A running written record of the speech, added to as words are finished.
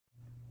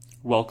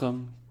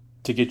Welcome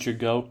to Get Your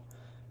Goat.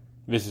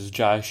 This is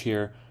Josh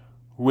here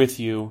with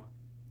you,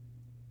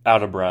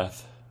 out of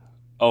breath.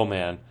 Oh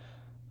man,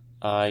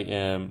 I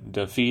am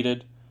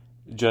defeated.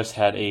 Just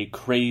had a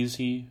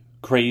crazy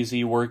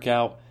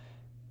workout,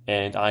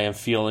 and I am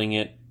feeling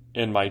it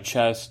in my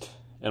chest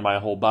and my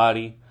whole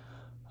body.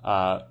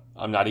 I'm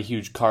not a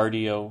huge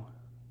cardio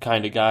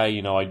kind of guy.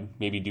 I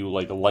maybe do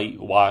like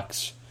light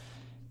walks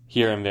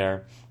here and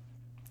there,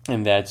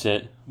 and that's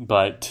it.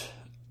 But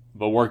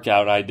the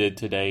workout I did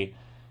today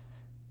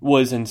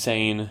was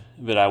insane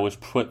that I was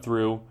put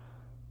through.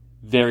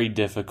 Very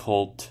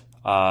difficult,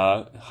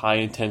 high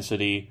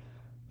intensity,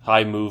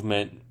 high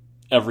movement,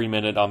 every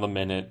minute on the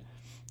minute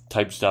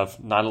type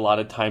stuff. Not a lot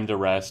of time to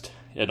rest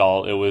at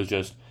all. It was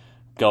just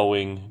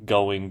going.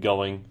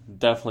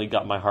 Definitely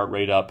got my heart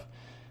rate up.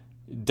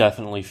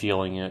 Definitely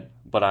feeling it.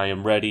 But I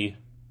am ready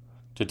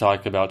to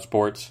talk about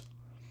sports.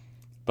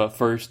 But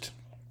first,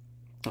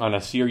 on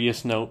a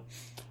serious note,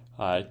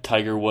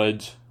 Tiger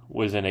Woods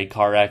was in a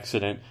car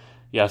accident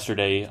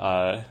yesterday,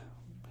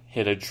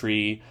 hit a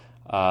tree,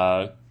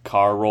 car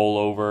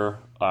rollover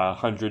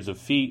hundreds of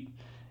feet,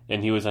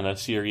 and he was in a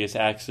serious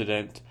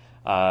accident,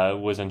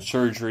 was in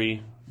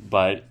surgery,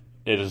 but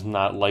it is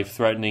not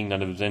life-threatening.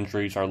 None of his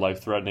injuries are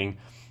life-threatening.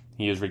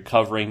 He is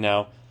recovering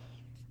now.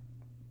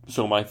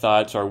 So my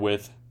thoughts are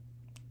with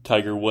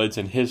Tiger Woods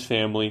and his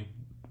family,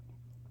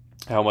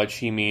 how much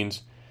he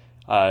means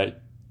to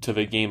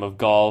the game of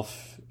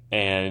golf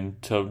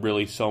and to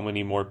really so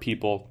many more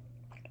people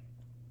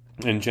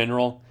in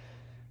general.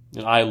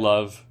 I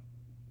love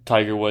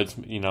Tiger Woods,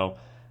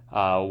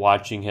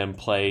 watching him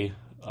play.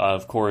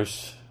 Of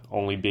course,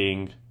 only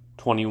being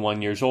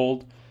 21 years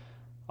old,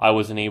 I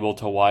wasn't able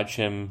to watch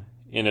him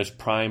in his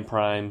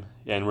prime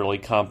and really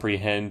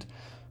comprehend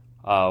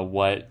how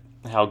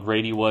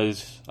great he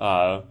was.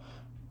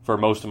 For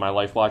most of my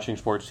life watching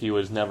sports, he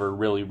was never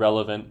really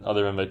relevant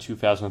other than the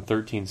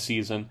 2013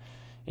 season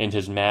and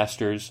his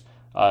Masters.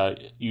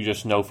 You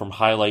just know from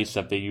highlights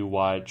that you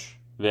watch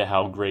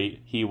how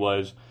great he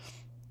was.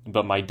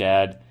 But my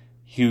dad,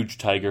 huge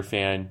Tiger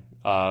fan,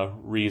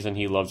 reason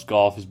he loves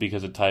golf is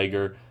because of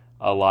Tiger.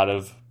 A lot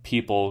of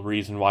people,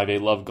 reason why they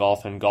love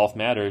golf and golf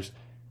matters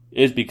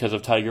is because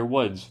of Tiger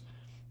Woods.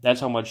 That's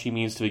how much he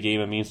means to the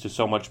game. It means to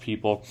so much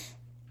people.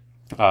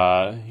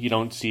 You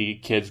don't see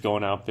kids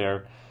going out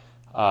there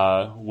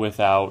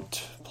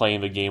without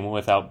playing the game,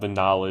 without the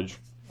knowledge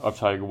of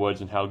Tiger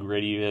Woods and how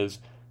great he is,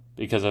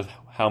 because of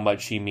how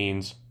much he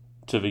means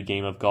to the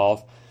game of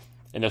golf.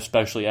 And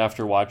especially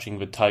after watching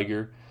the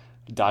Tiger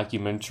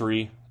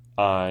documentary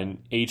on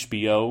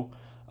HBO,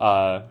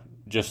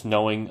 just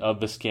knowing of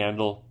the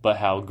scandal, but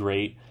how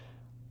great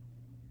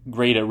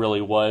it really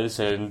was,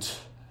 and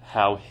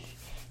how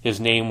his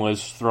name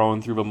was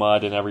thrown through the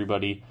mud and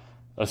everybody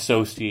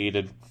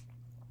associated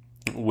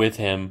with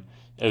him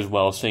as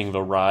well, seeing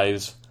the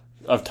rise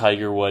of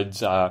Tiger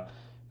Woods,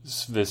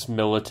 this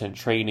militant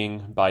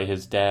training by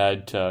his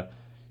dad to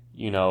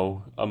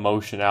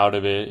emotion out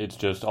of it. It's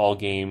just all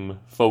game,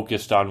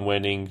 focused on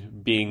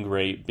winning, being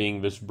great,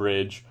 being this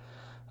bridge.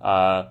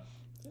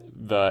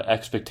 The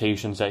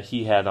expectations that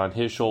he had on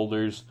his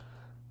shoulders,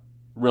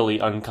 really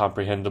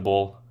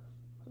uncomprehendable.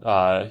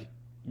 The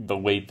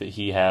weight that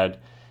he had.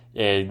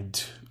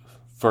 And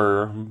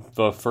for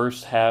the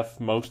first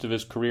half, most of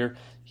his career,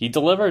 he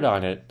delivered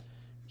on it.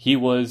 He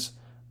was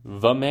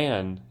the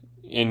man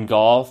in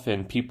golf,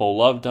 and people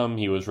loved him.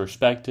 He was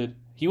respected.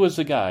 He was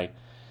the guy.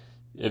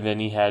 And then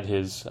he had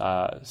his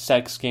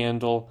sex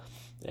scandal,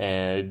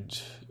 and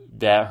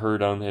that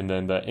hurt him. And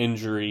then the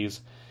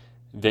injuries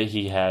that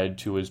he had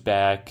to his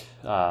back,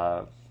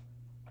 that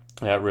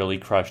really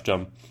crushed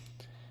him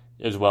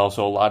as well.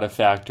 So a lot of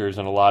factors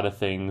and a lot of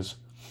things.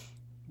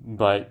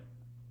 But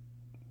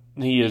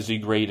he is the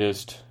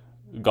greatest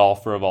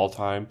golfer of all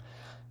time.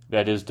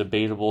 That is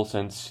debatable,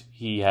 since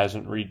he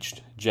hasn't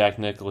reached Jack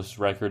Nicklaus'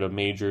 record of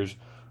majors,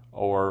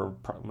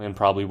 and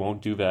probably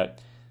won't do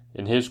that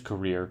in his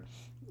career.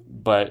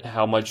 But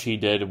how much he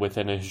did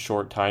within a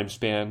short time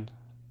span,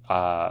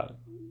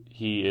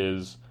 he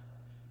is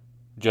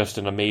just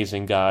an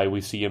amazing guy.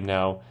 We see him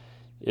now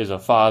as a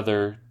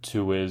father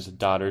to his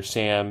daughter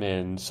Sam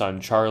and son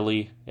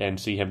Charlie,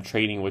 and see him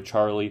training with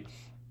Charlie,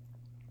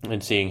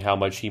 and seeing how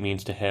much he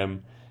means to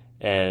him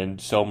and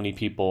so many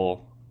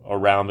people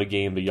around the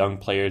game, the young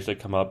players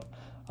that come up.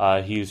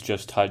 He's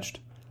just touched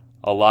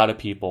a lot of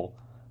people.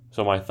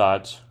 So my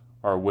thoughts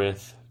are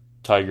with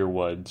Tiger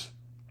Woods.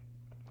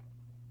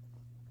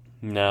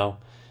 Now,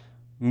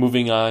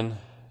 moving on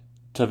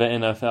to the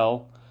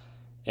NFL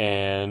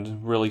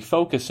and really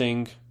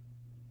focusing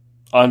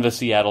on the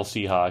Seattle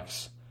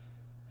Seahawks.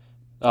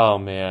 Oh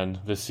man,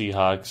 the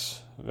Seahawks.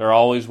 They're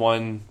always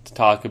one to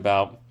talk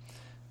about.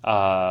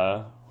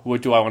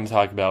 What do I want to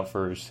talk about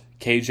first?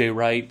 KJ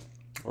Wright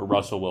or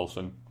Russell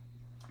Wilson?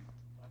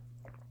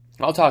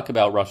 I'll talk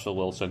about Russell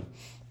Wilson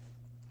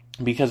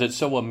because it's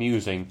so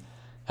amusing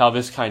how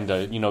this kind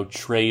of,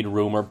 trade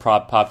rumor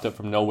popped up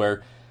from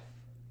nowhere.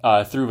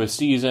 through the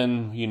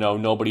season,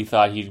 nobody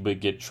thought he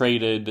would get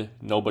traded.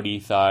 Nobody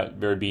thought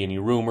there'd be any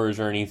rumors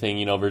or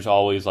anything. There's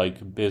always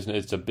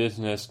business. It's a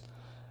business.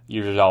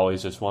 There's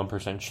always this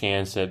 1%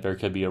 chance that there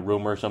could be a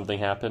rumor or something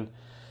happen.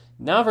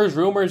 Now there's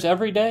rumors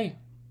every day.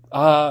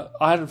 I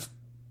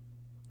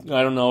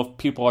don't know if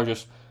people are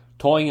just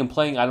toying and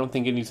playing. I don't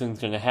think anything's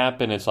going to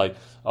happen. It's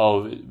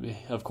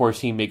of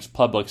course he makes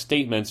public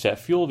statements that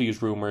fuel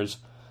these rumors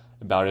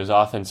about his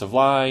offensive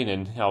line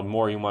and how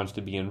more he wants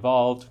to be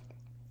involved.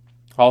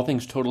 All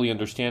things totally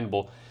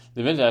understandable.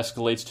 The event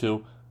escalates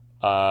to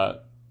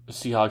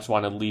Seahawks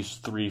want at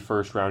least 3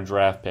 first-round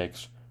draft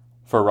picks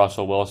for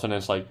Russell Wilson. And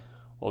it's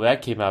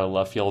that came out of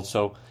left field.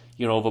 So,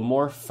 the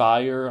more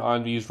fire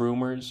on these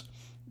rumors,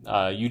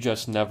 you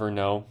just never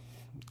know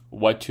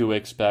what to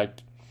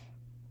expect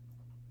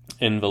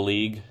in the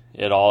league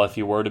at all if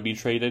you were to be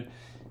traded.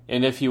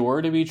 And if you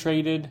were to be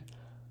traded,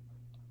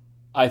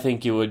 I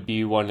think it would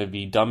be one of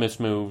the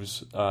dumbest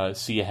moves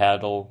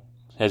Seattle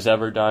has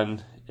ever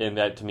done. And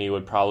that, to me,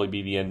 would probably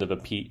be the end of a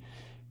Pete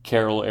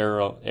Carroll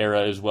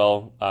era as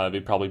well.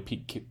 They'd probably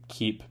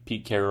keep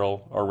Pete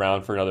Carroll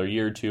around for another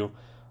year or two.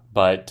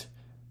 But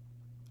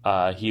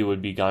he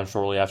would be gone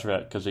shortly after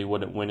that because they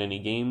wouldn't win any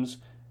games.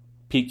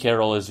 Pete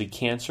Carroll is the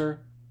cancer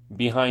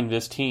behind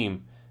this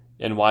team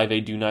and why they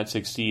do not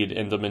succeed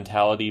in the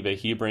mentality that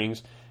he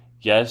brings.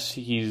 Yes,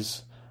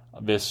 he's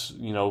this,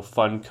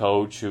 fun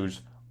coach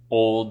who's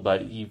old,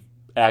 but he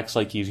acts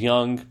like he's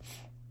young.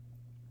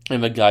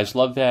 And the guys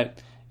love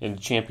that. In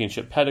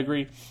championship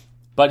pedigree,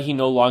 but he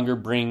no longer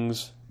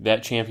brings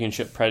that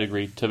championship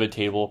pedigree to the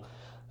table.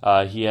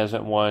 He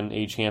hasn't won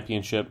a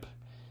championship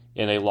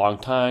in a long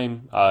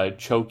time,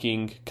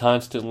 choking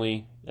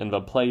constantly in the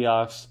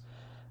playoffs.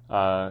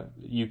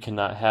 You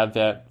cannot have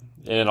that,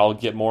 and I'll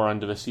get more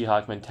onto the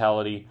Seahawk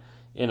mentality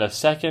in a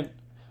second,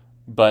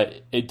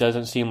 but it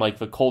doesn't seem like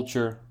the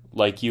culture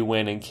like you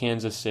win in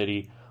Kansas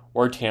City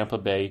or Tampa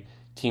Bay,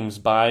 teams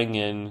buying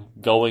in,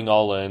 going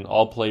all in,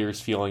 all players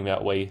feeling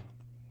that way.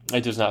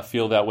 It does not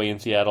feel that way in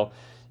Seattle.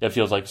 It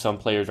feels like some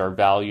players are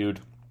valued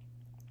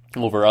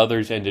over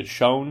others, and it's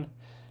shown.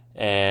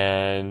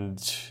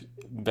 And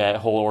that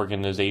whole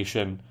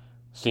organization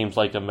seems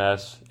like a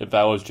mess. If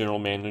I was general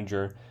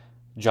manager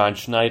John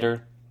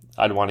Schneider,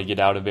 I'd want to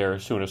get out of there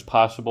as soon as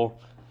possible.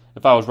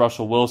 If I was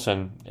Russell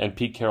Wilson and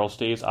Pete Carroll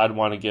stays, I'd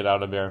want to get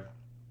out of there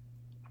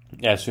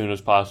as soon as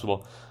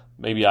possible.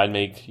 Maybe I'd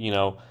make,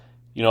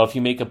 if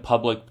you make a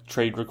public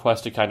trade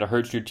request, it kind of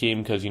hurts your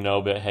team because you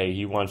know that, hey,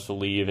 he wants to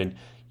leave and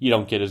you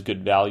don't get as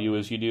good value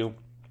as you do.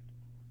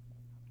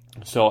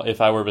 So if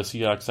I were the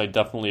Seahawks, I'd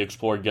definitely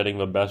explore getting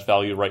the best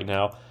value right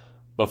now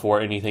before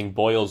anything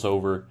boils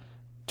over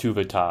to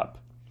the top.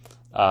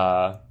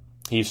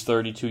 He's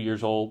 32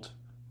 years old.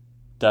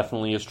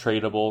 Definitely is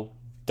tradable.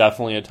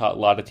 Definitely a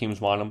lot of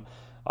teams want him.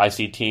 I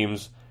see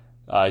teams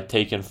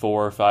taking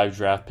 4 or 5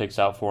 draft picks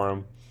out for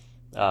him.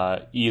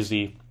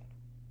 Easy.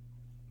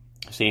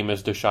 Same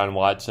as Deshaun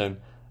Watson.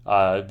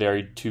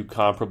 Very two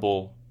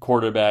comparable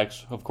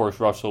quarterbacks. Of course,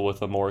 Russell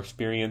with a more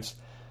experience.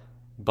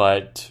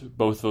 But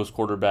both those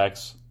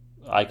quarterbacks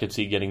I could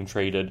see getting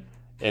traded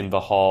in the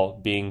haul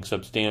being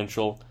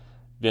substantial.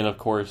 Then, of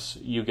course,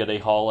 you get a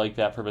haul like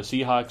that for the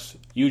Seahawks.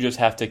 You just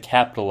have to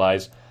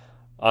capitalize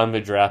on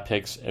the draft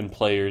picks and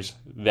players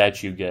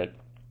that you get.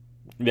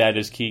 That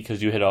is key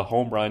because you hit a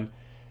home run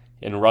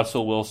in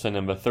Russell Wilson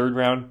in the 3rd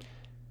round.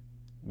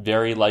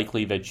 Very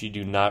likely that you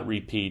do not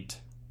repeat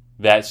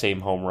that same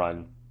home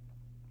run.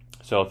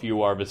 So if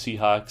you are the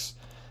Seahawks,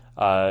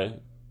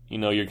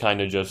 you're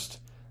kind of just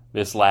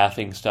this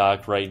laughing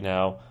stock right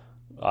now,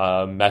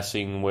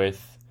 messing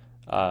with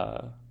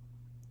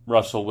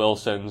Russell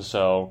Wilson.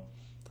 So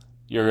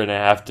you're going to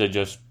have to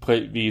just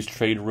put these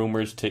trade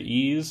rumors to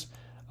ease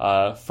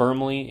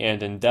firmly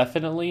and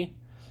indefinitely,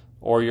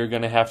 or you're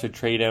going to have to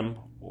trade him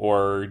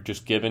or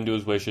just give in to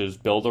his wishes,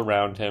 build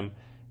around him,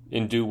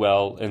 and do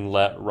well and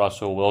let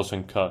Russell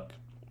Wilson cook.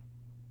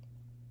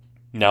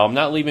 Now, I'm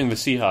not leaving the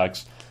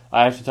Seahawks.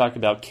 I have to talk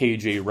about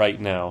KJ right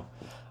now,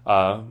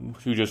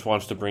 who just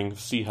wants to bring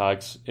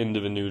Seahawks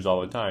into the news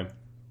all the time.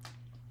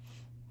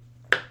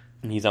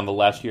 He's on the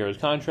last year of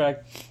his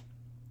contract,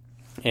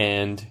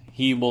 and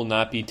he will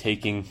not be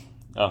taking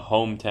a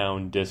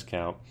hometown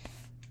discount.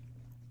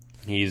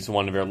 He's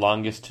one of their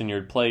longest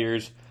tenured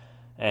players,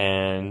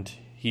 and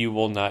he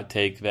will not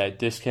take that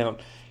discount.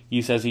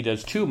 He says he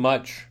does too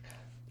much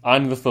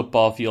on the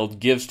football field,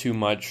 gives too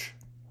much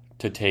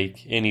to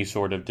take any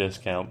sort of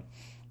discount.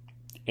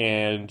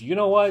 And you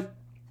know what?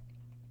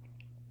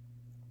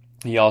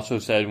 He also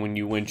said when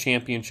you win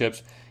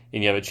championships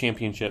and you have a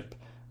championship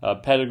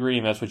pedigree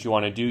and that's what you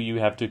want to do, you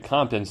have to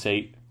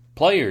compensate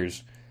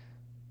players.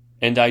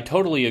 And I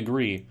totally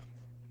agree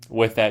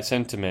with that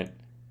sentiment.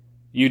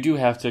 You do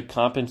have to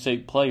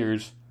compensate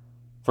players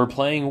for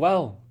playing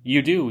well.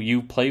 You do.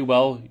 You play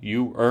well,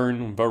 you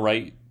earn the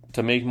right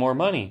to make more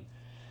money.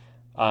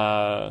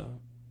 But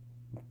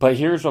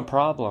here's a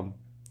problem.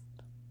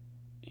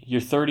 You're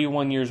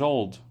 31 years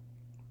old.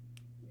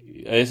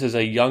 This is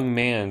a young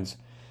man's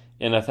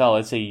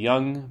NFL. It's a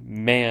young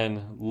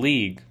man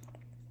league.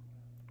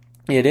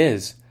 It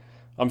is.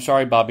 I'm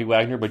sorry, Bobby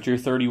Wagner, but you're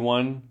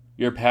 31.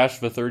 You're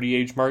past the 30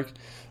 age mark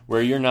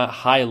where you're not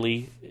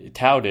highly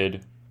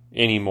touted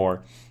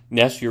anymore.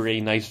 Yes, you're a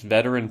nice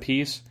veteran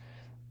piece,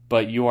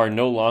 but you are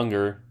no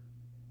longer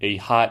a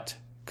hot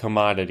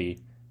commodity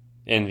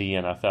in the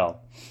NFL.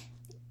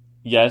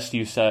 Yes,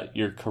 you set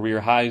your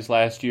career highs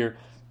last year,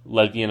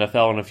 led the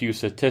NFL in a few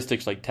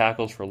statistics like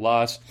tackles for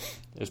loss,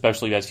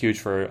 especially that's huge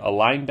for a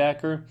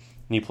linebacker, and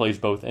he plays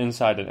both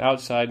inside and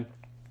outside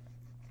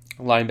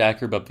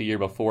linebacker, but the year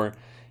before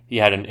he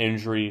had an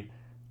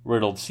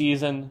injury-riddled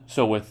season.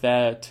 So with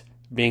that,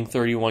 being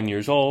 31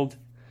 years old,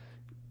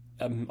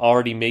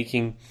 already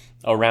making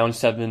around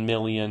 $7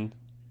 million,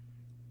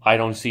 I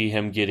don't see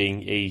him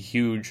getting a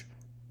huge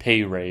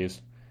pay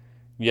raise.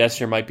 Yes,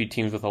 there might be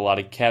teams with a lot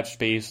of cap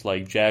space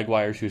like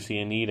Jaguars who see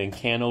a need and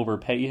can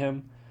overpay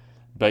him,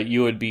 but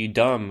you would be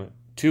dumb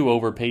to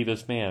overpay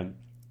this man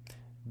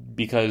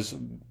because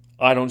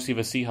I don't see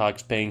the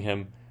Seahawks paying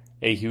him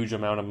a huge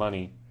amount of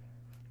money.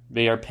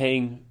 They are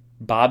paying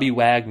Bobby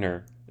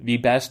Wagner,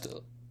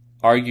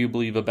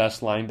 arguably the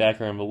best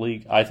linebacker in the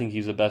league. I think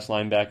he's the best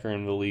linebacker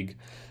in the league,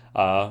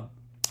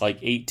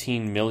 like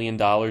 $18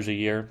 million a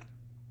year.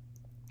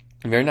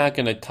 They're not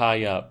going to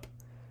tie up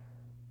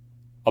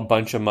a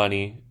bunch of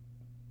money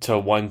to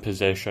one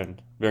position.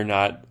 They're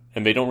not,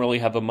 and they don't really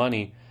have the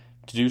money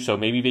to do so.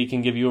 Maybe they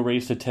can give you a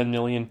raise to $10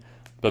 million,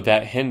 but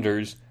that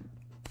hinders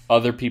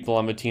other people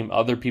on the team,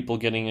 other people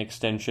getting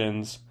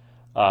extensions.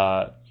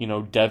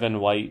 Devin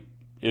White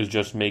is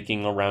just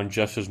making around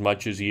just as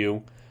much as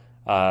you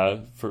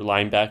for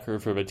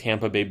linebacker for the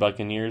Tampa Bay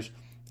Buccaneers.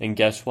 And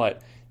guess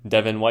what?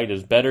 Devin White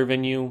is better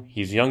than you.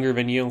 He's younger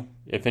than you.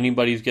 If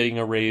anybody's getting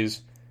a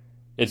raise,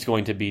 it's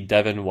going to be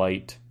Devin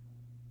White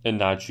and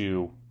not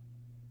you,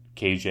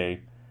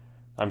 KJ.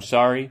 I'm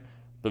sorry,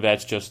 but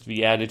that's just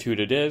the attitude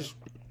it is.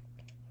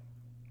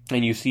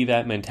 And you see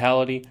that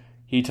mentality.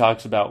 He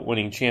talks about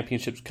winning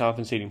championships,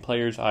 compensating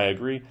players. I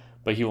agree,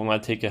 but he will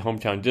not take a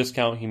hometown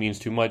discount. He means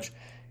too much.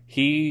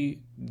 He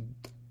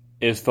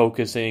is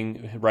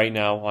focusing right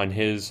now on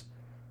his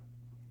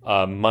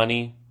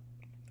money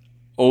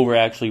over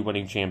actually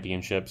winning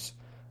championships.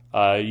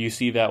 You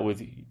see that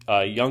with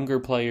younger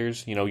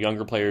players.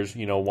 Younger players,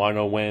 want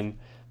to win,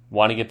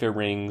 want to get their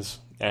rings,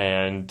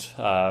 and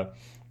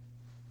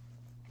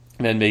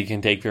then they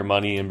can take their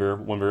money and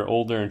when they're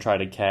older and try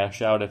to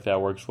cash out if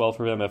that works well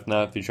for them. If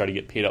not, they try to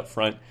get paid up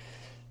front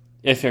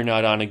if they're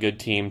not on a good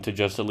team to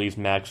just at least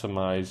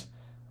maximize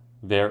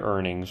their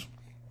earnings.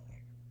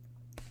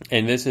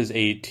 And this is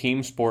a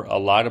team sport. A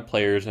lot of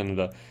players in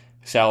the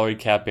salary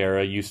cap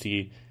era, you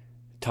see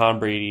Tom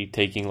Brady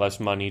taking less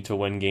money to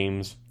win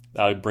games,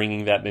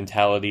 bringing that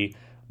mentality.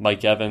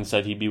 Mike Evans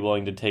said he'd be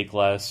willing to take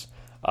less.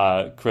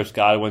 Chris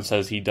Godwin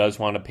says he does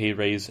want a pay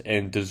raise,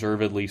 and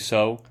deservedly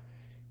so.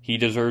 He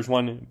deserves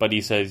one, but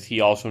he says he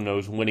also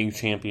knows winning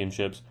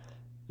championships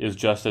is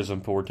just as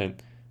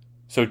important.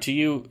 So to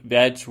you,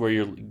 that's where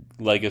your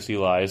legacy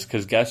lies,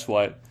 because guess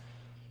what?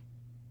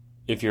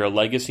 If you're a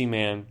legacy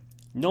man,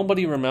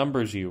 nobody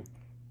remembers you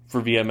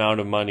for the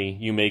amount of money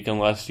you make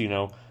unless,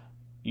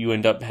 you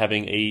end up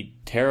having a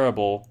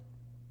terrible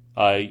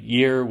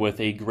year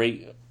with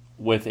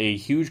a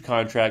huge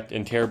contract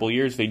and terrible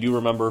years. They do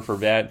remember for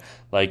that,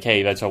 like,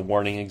 hey, that's a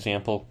warning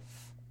example.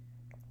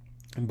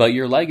 But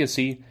your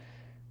legacy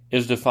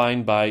is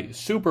defined by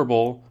Super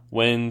Bowl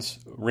wins,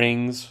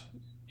 rings,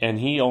 and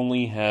he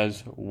only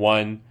has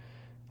one.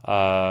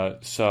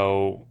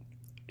 So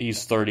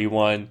he's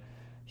 31.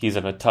 He's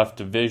in a tough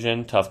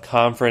division, tough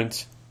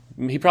conference.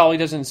 He probably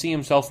doesn't see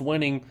himself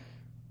winning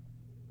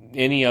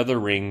any other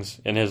rings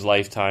in his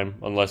lifetime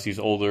unless he's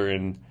older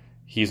and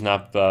he's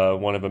not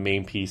one of the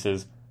main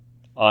pieces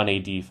on a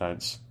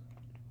defense.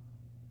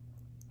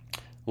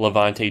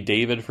 Levante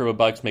David for the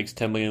Bucs makes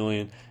 $10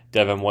 million.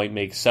 Devin White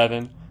makes $7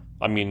 million.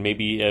 I mean,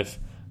 maybe if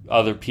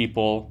other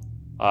people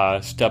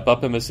step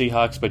up in the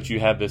Seahawks, but you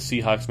have the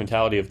Seahawks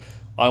mentality of,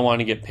 I want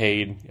to get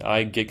paid,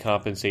 I get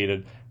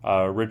compensated.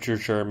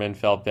 Richard Sherman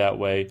felt that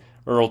way.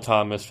 Earl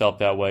Thomas felt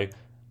that way.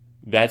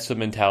 That's the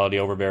mentality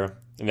over there,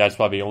 and that's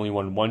why they only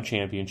won one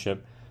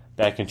championship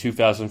back in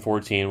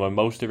 2014 when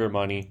most of their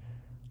money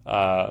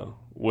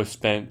was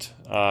spent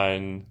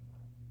on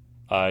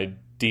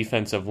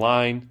defensive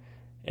line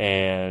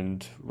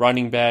and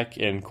running back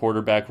and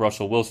quarterback.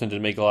 Russell Wilson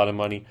didn't make a lot of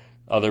money.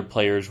 Other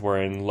players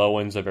were in low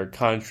ends of their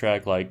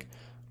contract, like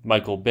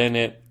Michael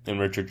Bennett and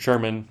Richard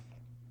Sherman.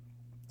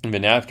 And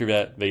then after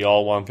that, they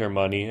all want their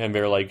money, and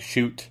they're like,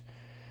 shoot,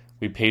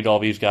 we paid all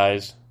these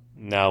guys.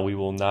 Now we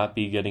will not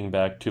be getting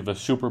back to the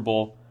Super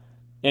Bowl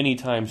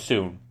anytime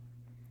soon.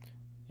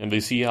 And the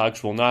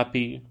Seahawks will not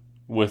be,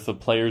 with the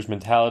players'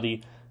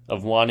 mentality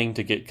of wanting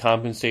to get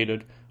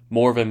compensated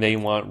more than they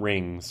want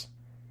rings.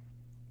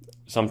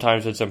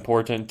 Sometimes it's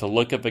important to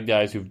look at the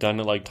guys who've done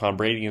it like Tom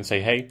Brady and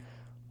say, hey,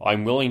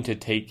 I'm willing to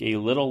take a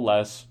little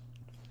less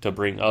to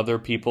bring other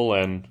people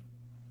in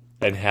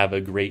and have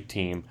a great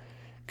team.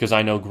 Because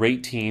I know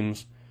great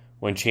teams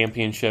win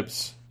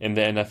championships in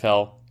the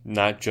NFL,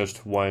 not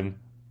just one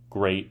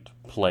great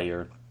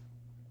player.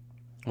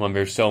 When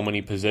there's so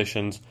many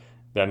positions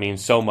that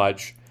means so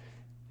much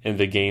in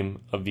the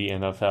game of the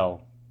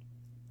NFL.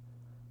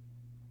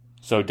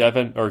 So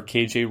Devin or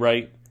KJ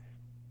Wright,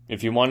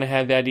 if you want to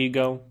have that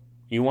ego,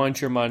 you want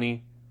your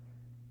money,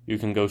 you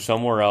can go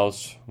somewhere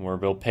else where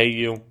they'll pay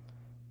you,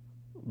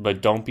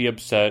 but don't be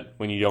upset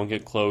when you don't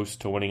get close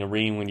to winning a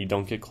ring, when you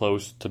don't get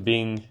close to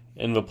being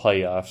in the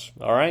playoffs,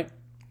 all right?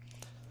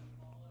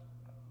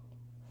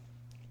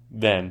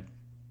 Then,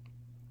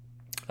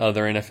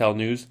 other NFL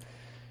news,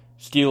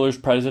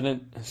 Steelers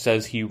president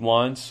says he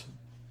wants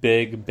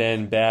Big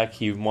Ben back.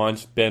 He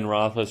wants Ben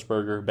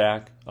Roethlisberger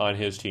back on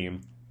his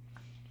team.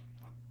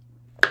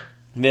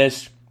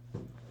 This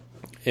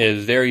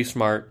is very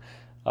smart.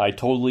 I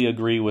totally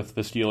agree with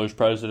the Steelers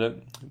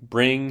president.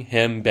 Bring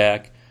him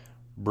back.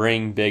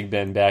 Bring Big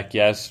Ben back.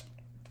 Yes,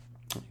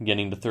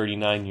 getting to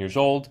 39 years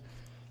old,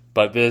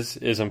 but this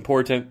is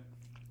important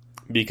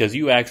because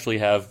you actually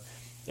have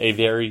a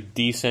very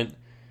decent,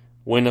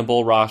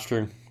 winnable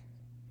roster.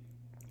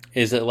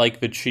 Is it like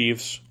the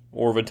Chiefs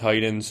or the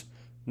Titans?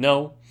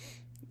 No,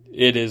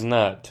 it is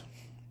not.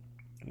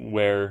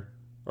 The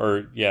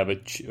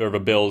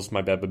Bills,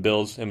 my bad, the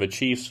Bills and the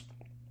Chiefs,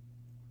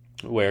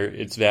 where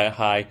it's that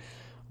high,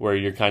 where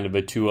you're kind of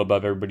a two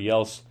above everybody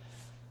else.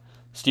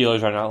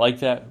 Steelers are not like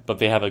that, but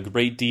they have a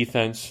great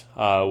defense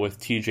with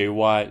T.J.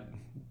 Watt,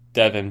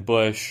 Devin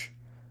Bush,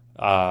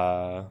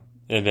 and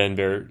then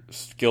their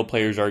skill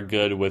players are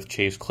good with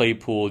Chase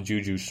Claypool,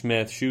 Juju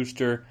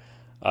Smith-Schuster,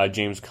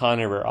 James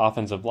Conner. Their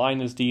offensive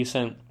line is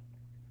decent.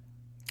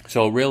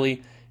 So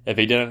really, if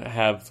they didn't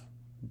have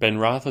Ben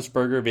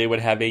Roethlisberger, they would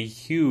have a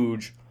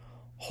huge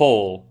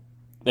hole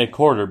at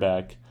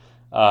quarterback.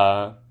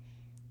 And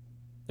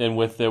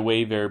with the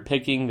way they're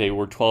picking, they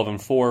were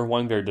 12-4,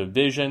 won their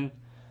division.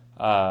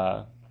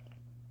 They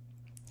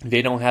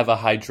don't have a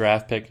high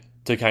draft pick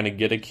to kind of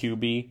get a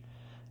QB,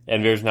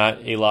 and there's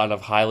not a lot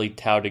of highly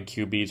touted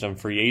QBs on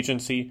free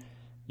agency.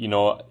 You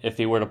know, if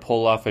they were to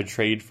pull off a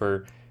trade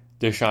for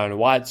Deshaun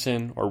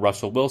Watson or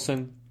Russell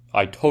Wilson,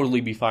 I'd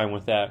totally be fine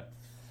with that.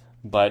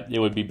 But it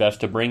would be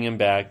best to bring him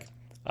back,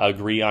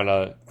 agree on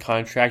a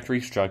contract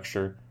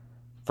restructure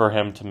for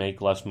him to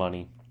make less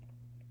money.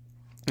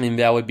 And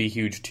that would be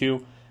huge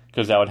too,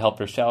 because that would help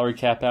their salary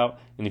cap out.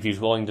 And if he's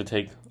willing to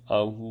take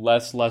a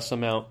less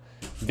amount,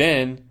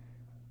 then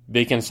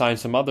they can sign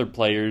some other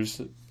players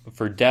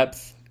for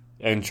depth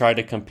and try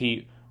to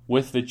compete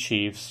with the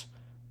Chiefs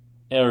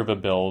or the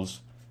Bills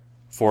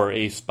for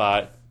a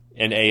spot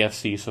in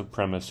AFC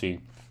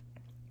supremacy.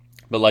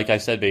 But like I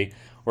said, they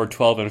were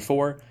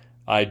 12-4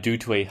 due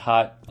to a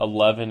hot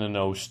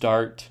 11-0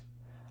 start.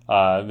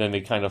 Then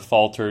they kind of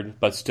faltered,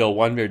 but still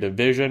won their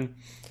division.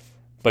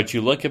 But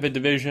you look at the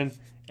division,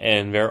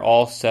 and they're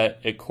all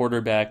set at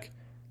quarterback.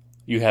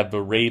 You have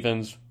the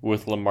Ravens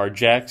with Lamar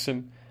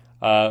Jackson,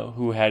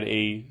 who had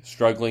a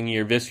struggling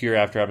year this year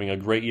after having a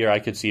great year. I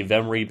could see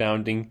them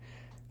rebounding.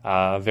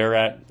 They're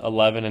at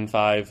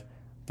 11-5.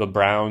 The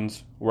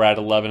Browns were at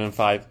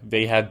 11-5.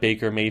 They have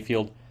Baker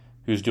Mayfield,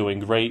 who's doing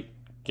great,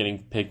 getting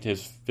picked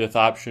his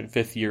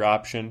fifth year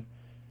option,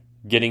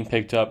 getting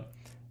picked up.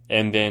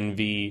 And then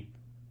the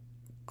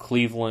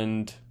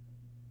Cleveland,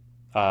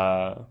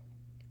 the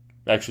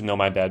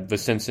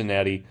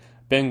Cincinnati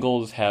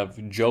Bengals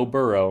have Joe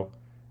Burrow,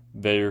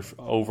 their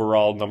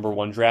overall number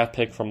 1 draft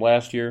pick from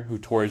last year, who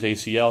tore his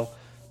ACL,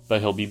 but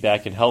he'll be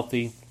back and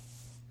healthy.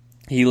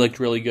 He looked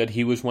really good.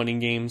 He was winning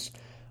games.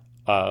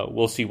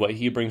 We'll see what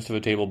he brings to the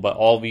table, but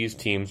all these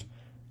teams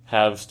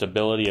have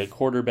stability at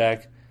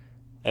quarterback,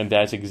 and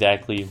that's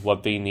exactly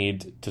what they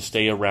need to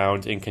stay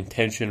around in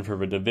contention for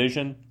the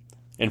division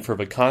and for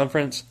the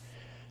conference.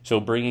 So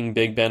bringing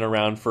Big Ben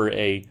around for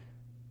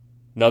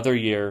another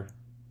year,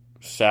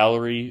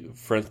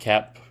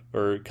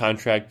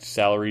 contract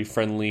salary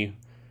friendly,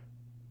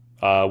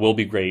 will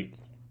be great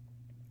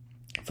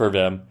for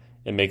them.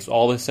 It makes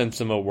all the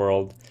sense in the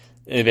world.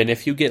 And then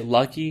if you get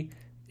lucky,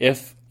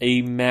 if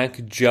a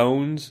Mac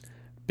Jones,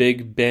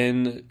 Big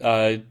Ben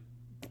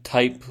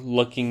type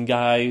looking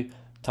guy,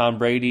 Tom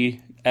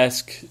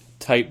Brady-esque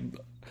type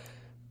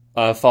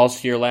falls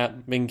to your lap,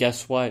 then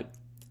guess what?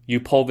 You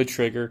pull the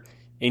trigger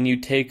and you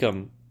take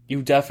him.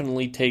 You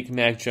definitely take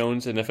Mac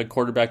Jones, and if a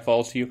quarterback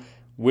falls to you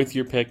with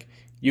your pick,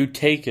 you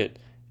take it.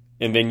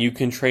 And then you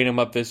can trade him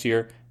up this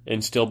year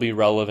and still be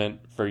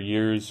relevant for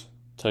years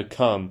to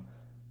come.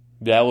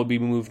 That would be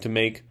the move to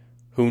make.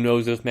 Who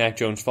knows if Mac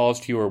Jones falls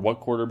to you or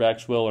what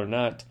quarterbacks will or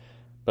not,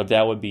 but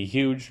that would be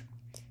huge.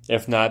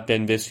 If not,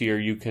 then this year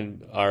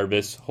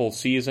this whole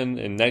season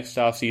and next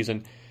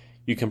offseason,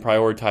 you can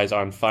prioritize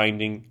on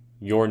finding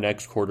your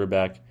next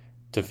quarterback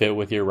to fit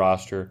with your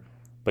roster.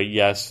 But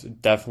yes,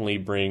 definitely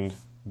bring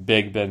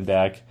Big Ben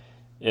back,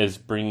 as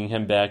bringing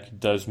him back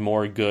does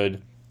more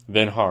good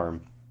than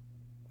harm.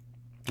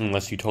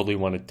 Unless you totally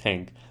want to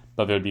tank.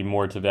 But there'd be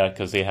more to that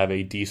because they have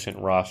a decent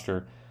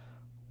roster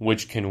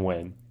which can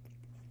win.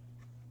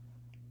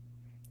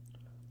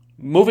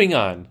 Moving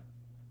on.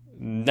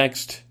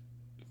 Next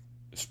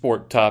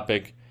sport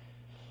topic.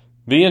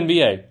 The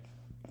NBA.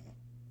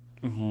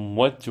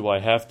 What do I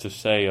have to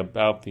say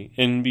about the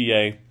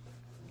NBA?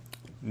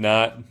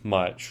 Not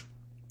much.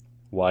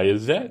 Why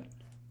is that?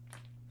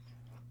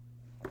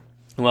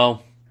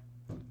 Well,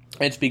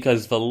 it's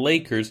because the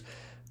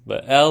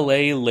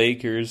LA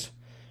Lakers,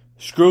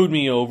 screwed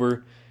me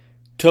over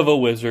to the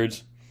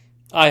Wizards.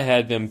 I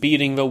had them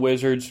beating the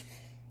Wizards,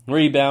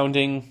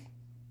 rebounding,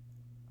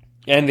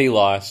 and they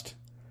lost.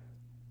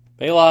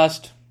 They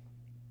lost.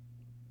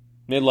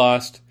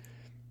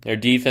 Their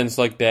defense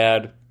looked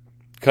bad.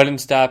 Couldn't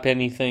stop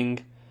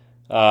anything.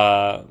 We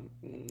all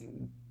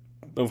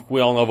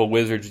know the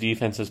Wizards'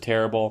 defense is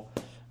terrible.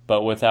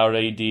 But without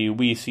AD,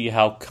 we see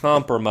how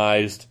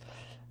compromised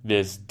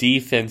this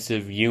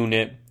defensive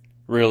unit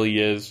really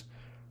is.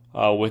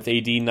 With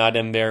AD not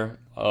in there,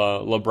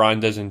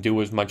 LeBron doesn't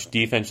do as much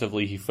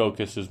defensively. He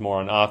focuses more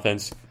on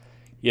offense.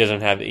 He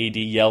doesn't have AD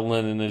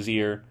yelling in his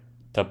ear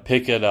to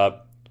pick it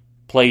up,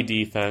 play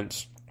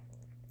defense.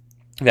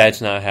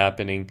 That's not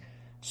happening.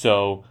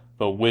 So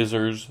the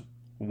Washington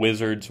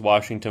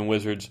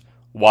Wizards,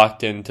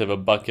 walked into the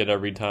bucket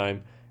every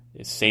time.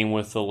 Same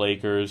with the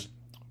Lakers.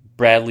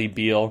 Bradley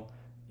Beal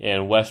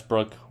and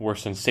Westbrook were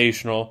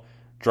sensational,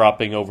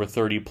 dropping over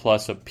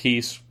 30-plus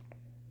apiece.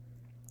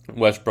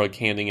 Westbrook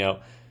handing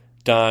out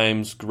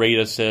dimes, great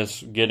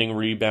assists, getting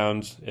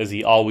rebounds, as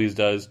he always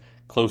does,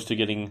 close to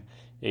getting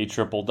a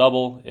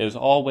triple-double, as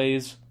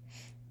always.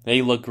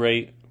 They look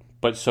great,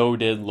 but so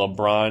did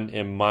LeBron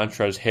and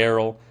Montrezl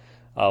Harrell.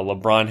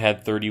 LeBron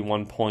had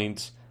 31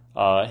 points.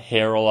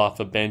 Harrell off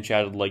the bench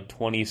added like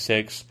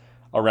 26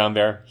 around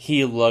there.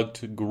 He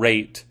looked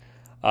great.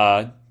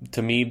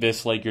 To me,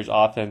 this Lakers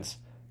offense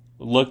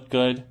looked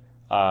good.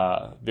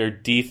 Their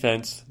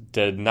defense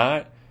did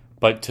not.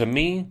 But to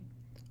me,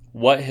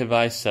 what have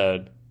I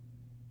said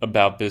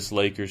about this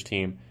Lakers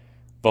team?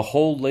 The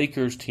whole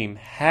Lakers team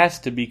has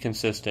to be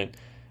consistent.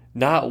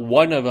 Not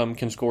one of them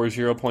can score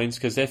 0 points,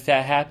 because if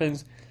that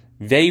happens,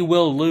 they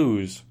will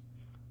lose.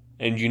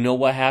 And you know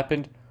what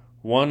happened?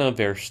 One of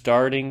their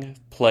starting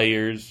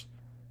players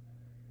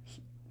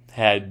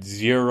had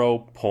 0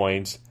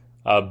 points.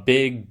 A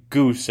big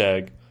goose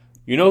egg.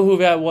 You know who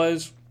that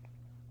was?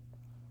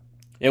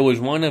 It was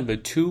one of the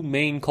two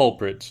main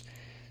culprits.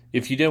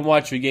 If you didn't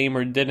watch the game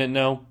or didn't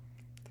know,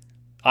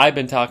 I've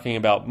been talking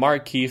about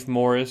Markieff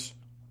Morris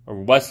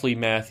or Wesley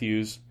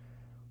Matthews.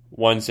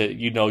 Ones that,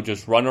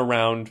 just run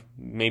around,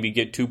 maybe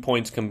get 2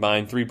 points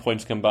combined, 3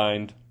 points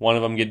combined. One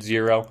of them gets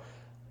 0.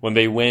 When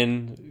they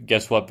win,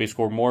 guess what? They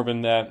score more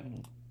than that,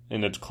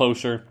 and it's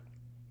closer.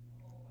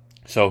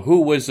 So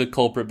who was the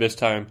culprit this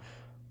time?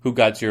 Who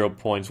got 0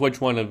 points?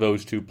 Which one of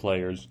those two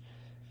players?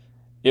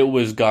 It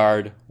was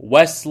guard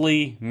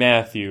Wesley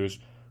Matthews,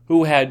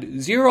 who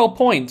had 0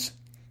 points.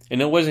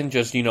 And it wasn't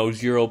just,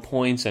 0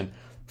 points in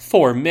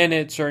 4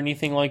 minutes or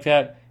anything like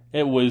that.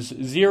 It was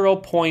 0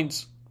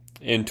 points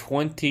in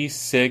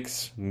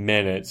 26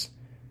 minutes.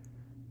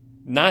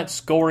 Not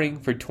scoring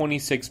for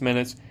 26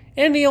 minutes.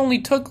 And he only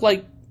took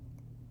like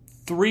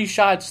 5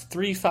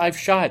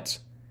 shots.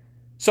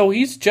 So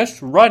he's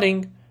just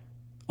running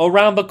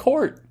around the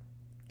court.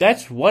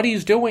 That's what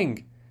he's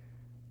doing.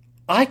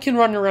 I can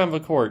run around the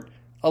court.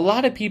 A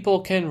lot of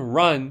people can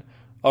run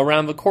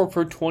around the court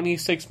for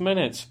 26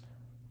 minutes.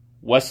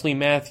 Wesley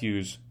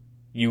Matthews,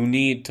 you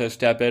need to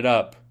step it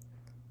up.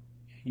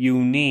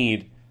 You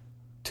need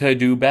to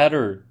do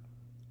better.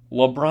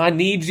 LeBron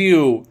needs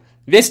you.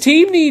 This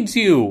team needs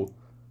you.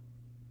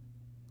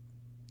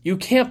 You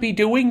can't be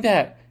doing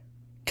that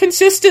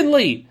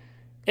consistently.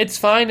 It's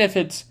fine if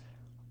it's,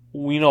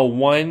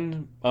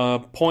 1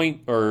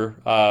 point or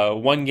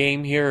 1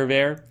 game here or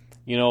there.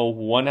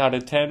 1 out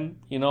of 10.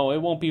 It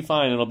won't be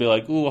fine. It'll be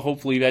like, ooh,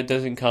 hopefully that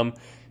doesn't come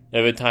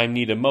at the time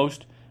needed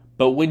most.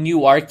 But when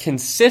you are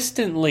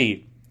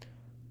consistently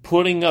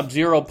putting up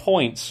 0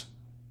 points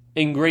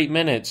in great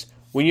minutes,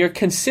 when you're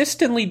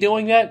consistently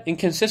doing that and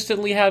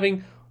consistently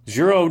having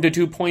 0 to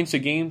 2 points a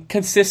game,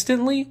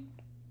 consistently,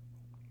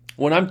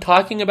 when I'm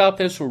talking about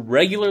this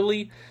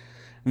regularly,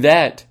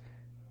 that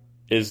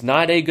is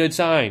not a good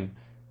sign.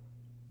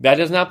 That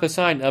is not the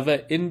sign of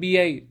an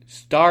NBA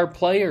star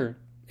player.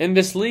 In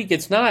this league,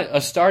 it's not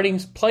a starting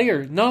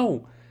player.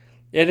 No,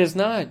 it is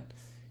not.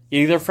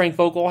 Either Frank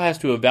Vogel has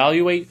to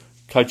evaluate,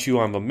 cut you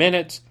on the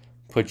minutes,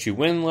 put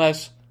you in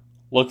less,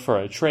 look for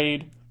a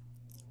trade.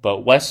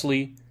 But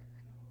Wesley,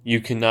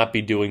 you cannot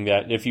be doing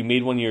that. If you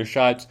made one of your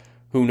shots,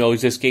 who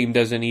knows, this game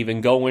doesn't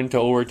even go into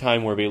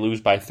overtime where they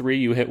lose by 3.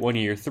 You hit one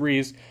of your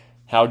threes.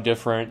 How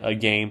different a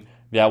game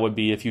that would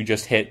be if you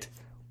just hit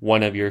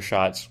one of your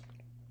shots.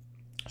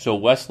 So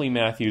Wesley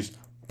Matthews,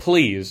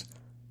 please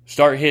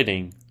start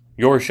hitting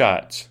your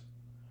shots.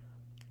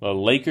 The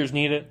Lakers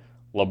need it.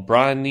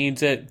 LeBron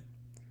needs it.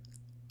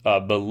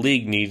 The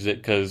league needs it,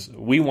 because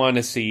we want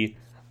to see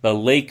the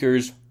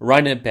Lakers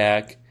run it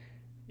back.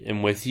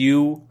 And with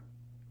you,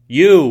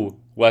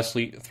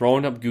 Wesley,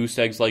 throwing up goose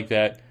eggs like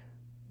that,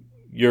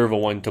 you're the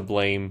one to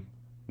blame.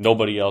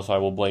 Nobody else I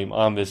will blame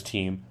on this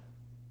team.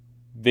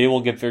 They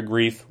will get their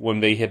grief when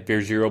they hit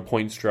their 0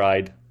 point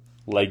stride,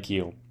 like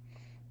you.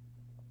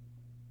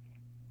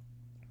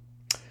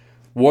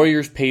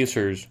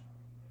 Warriors-Pacers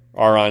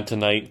are on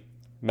tonight.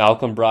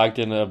 Malcolm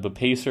Brogdon of the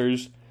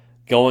Pacers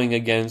going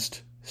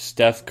against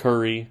Steph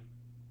Curry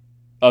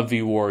of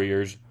the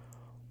Warriors.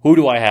 Who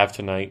do I have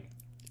tonight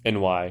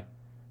and why?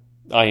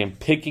 I am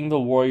picking the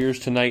Warriors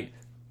tonight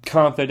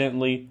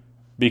confidently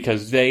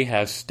because they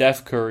have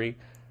Steph Curry,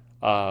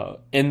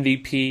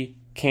 MVP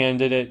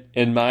candidate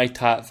in my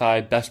top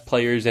 5 best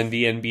players in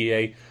the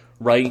NBA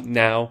right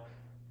now,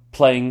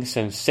 playing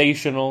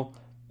sensational,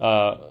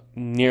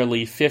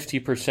 nearly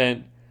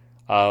 50%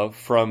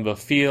 from the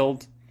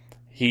field.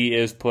 He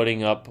is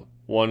putting up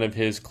one of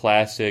his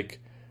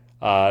classic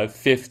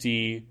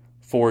 50,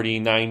 40,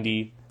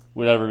 90,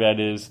 whatever that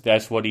is.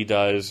 That's what he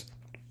does.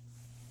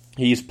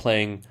 He's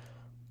playing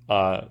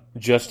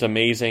just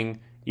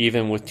amazing,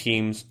 even with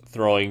teams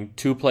throwing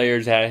 2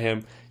 players at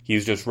him.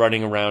 He's just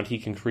running around. He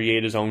can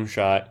create his own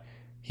shot.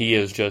 He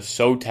is just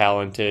so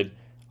talented.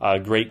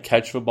 Great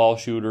catch-the-ball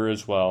shooter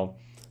as well.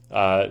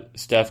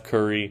 Steph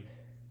Curry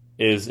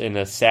is an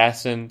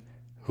assassin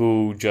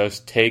who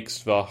just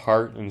takes the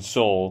heart and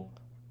soul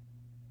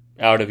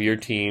out of your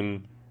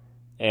team.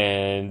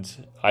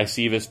 And I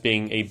see this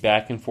being a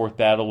back-and-forth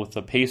battle with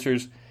the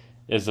Pacers,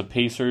 as the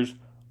Pacers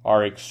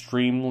are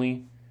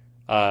extremely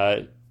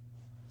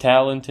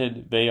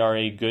talented. They are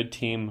a good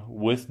team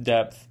with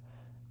depth,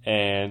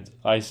 and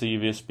I see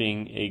this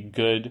being a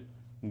good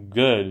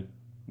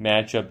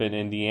matchup in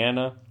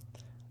Indiana,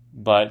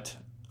 but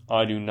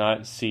I do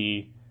not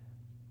see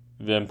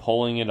them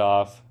pulling it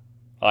off.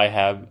 I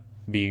have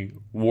the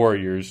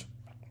Warriors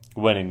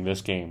winning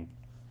this game.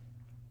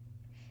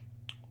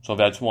 So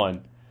that's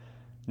one.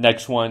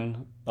 Next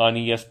one on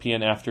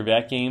ESPN after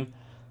that game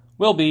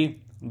will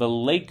be the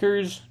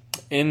Lakers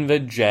and the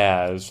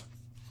Jazz.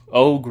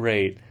 Oh,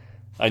 great.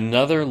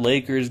 Another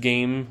Lakers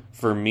game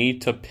for me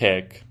to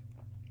pick.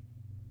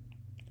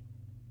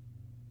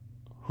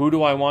 Who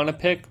do I want to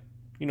pick?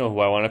 You know who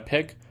I want to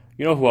pick.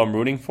 You know who I'm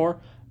rooting for?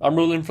 I'm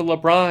rooting for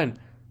LeBron.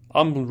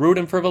 I'm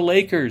rooting for the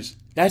Lakers.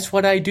 That's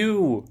what I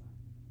do.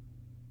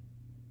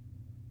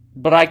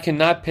 But I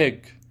cannot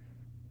pick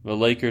the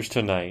Lakers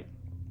tonight.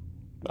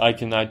 I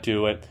cannot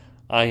do it.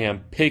 I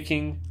am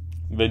picking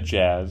the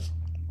Jazz.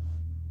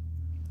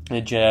 The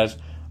Jazz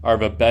are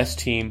the best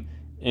team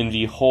in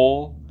the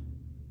whole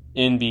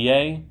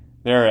NBA.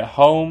 They're at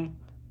home.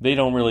 They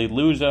don't really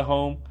lose at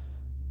home.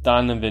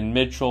 Donovan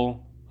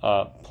Mitchell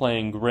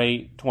playing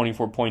great,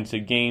 24 points a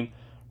game.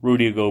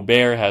 Rudy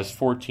Gobert has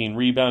 14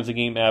 rebounds a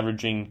game,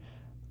 averaging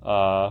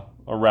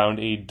around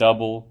a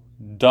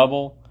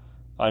double-double.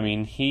 I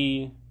mean,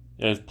 he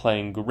is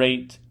playing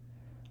great.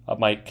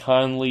 Mike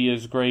Conley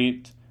is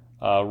great.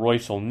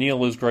 Royce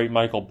O'Neal is great.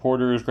 Michael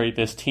Porter is great.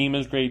 This team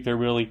is great. They're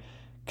really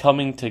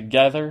coming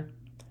together.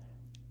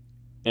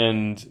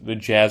 And the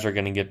Jazz are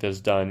going to get this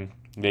done.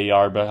 They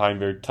are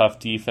behind their tough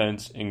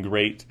defense and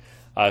great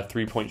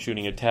three-point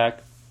shooting attack.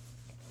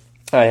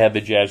 I have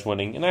the Jazz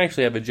winning. And I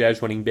actually have the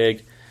Jazz winning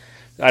big.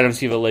 I don't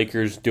see the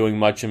Lakers doing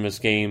much in this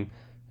game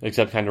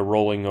except kind of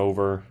rolling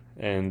over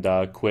and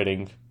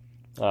quitting.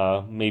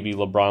 Maybe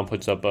LeBron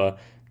puts up a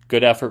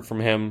good effort from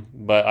him,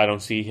 but I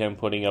don't see him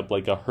putting up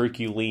like a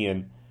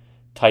Herculean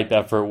type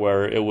effort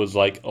where it was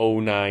like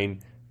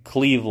 09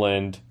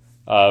 Cleveland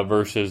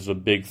versus the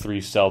Big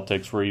Three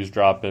Celtics where he's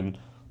dropping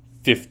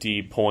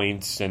 50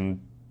 points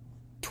and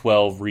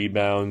 12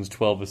 rebounds,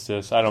 12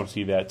 assists. I don't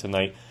see that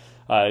tonight.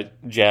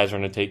 Jazz are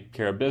going to take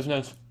care of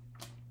business.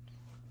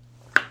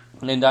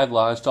 And I've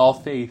lost all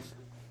faith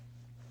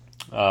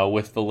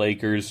with the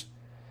Lakers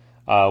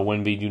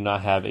when we do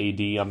not have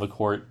AD on the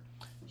court.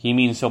 He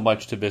means so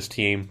much to this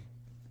team.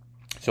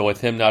 So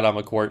with him not on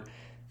the court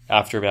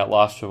after that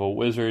loss to the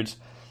Wizards,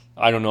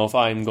 I don't know if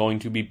I'm going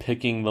to be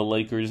picking the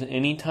Lakers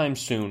anytime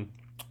soon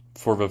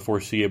for the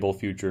foreseeable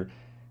future.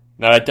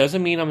 Now, that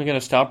doesn't mean I'm going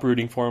to stop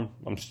rooting for him.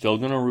 I'm still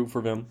going to root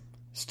for them.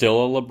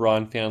 Still a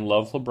LeBron fan.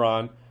 Love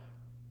LeBron.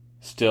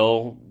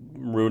 Still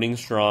rooting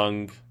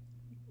strong.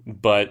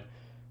 But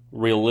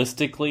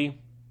realistically,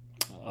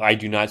 I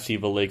do not see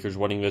the Lakers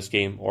winning this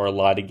game or a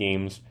lot of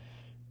games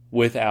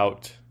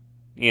without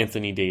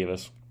Anthony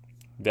Davis.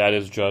 That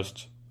is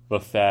just the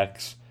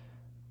facts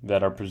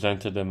that are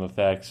presented and the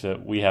facts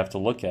that we have to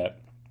look at.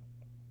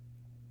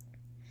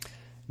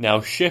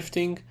 Now,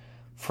 shifting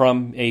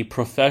from a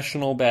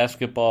professional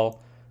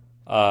basketball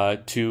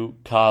to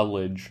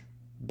college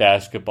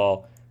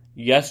basketball,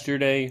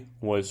 yesterday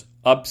was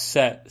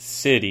upset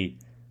city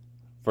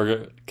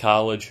for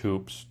college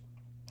hoops.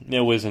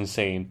 It was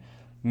insane.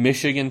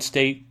 Michigan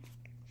State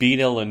beat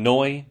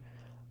Illinois.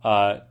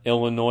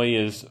 Illinois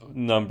is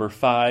number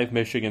 5.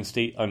 Michigan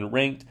State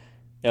unranked.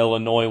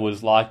 Illinois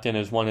was locked in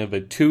as one of the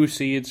 2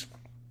 seeds.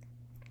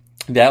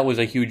 That was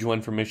a huge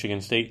win for Michigan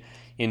State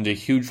and a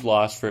huge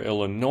loss for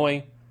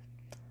Illinois.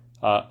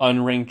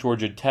 Unranked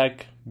Georgia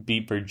Tech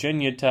beat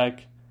Virginia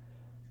Tech.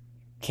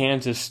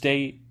 Kansas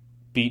State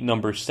beat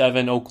number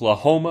 7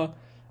 Oklahoma.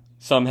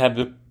 Some have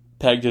it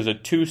pegged as a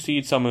 2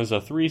 seed, some as a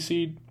 3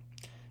 seed.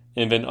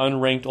 And then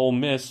unranked Ole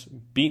Miss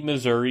beat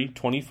Missouri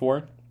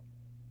 24.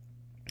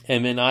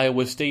 And then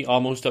Iowa State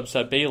almost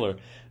upset Baylor.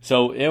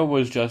 So it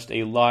was just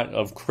a lot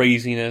of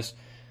craziness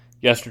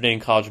yesterday in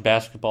college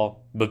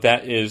basketball. But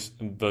that is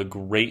the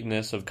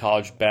greatness of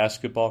college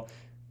basketball.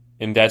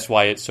 And that's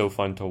why it's so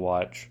fun to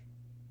watch.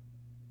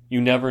 You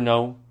never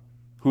know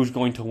who's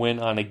going to win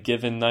on a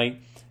given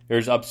night.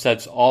 There's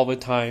upsets all the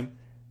time.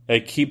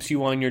 It keeps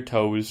you on your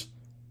toes.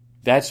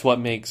 That's what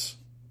makes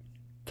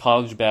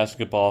college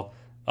basketball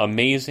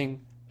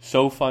amazing,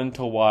 so fun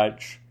to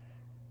watch,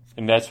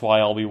 and that's why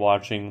I'll be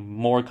watching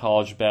more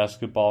college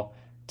basketball.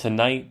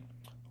 Tonight,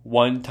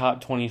 one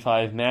top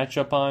 25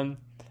 matchup on,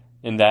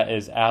 and that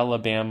is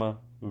Alabama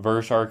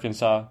versus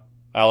Arkansas.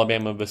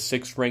 Alabama, the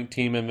 6th ranked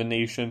team in the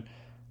nation,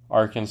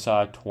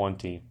 Arkansas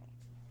 20.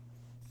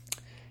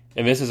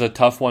 And this is a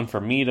tough one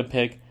for me to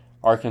pick.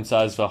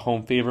 Arkansas is the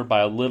home favorite by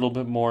a little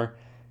bit more.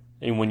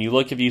 And when you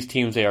look at these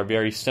teams, they are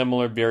very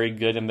similar, very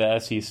good in the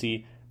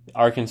SEC.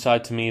 Arkansas,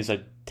 to me, is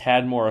a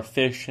tad more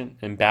efficient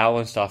and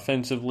balanced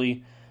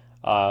offensively,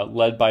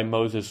 led by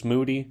Moses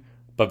Moody.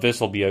 But this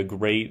will be a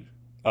great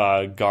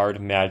guard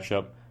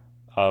matchup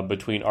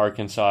between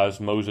Arkansas's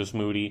Moses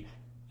Moody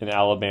and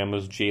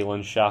Alabama's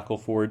Jalen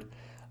Shackelford.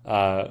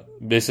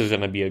 This is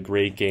going to be a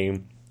great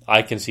game.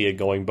 I can see it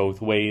going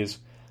both ways.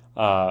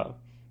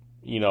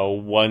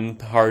 One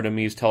part of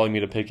me is telling me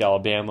to pick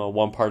Alabama.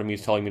 One part of me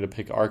is telling me to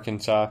pick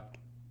Arkansas.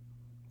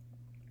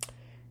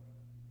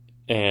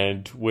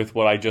 And with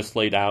what I just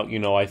laid out,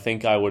 I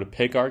think I would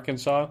pick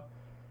Arkansas.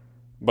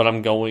 But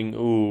I'm going,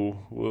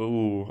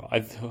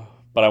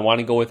 but I want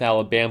to go with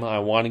Alabama. I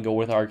want to go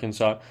with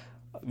Arkansas.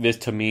 This,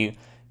 to me,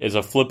 is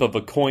a flip of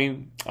a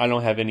coin. I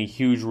don't have any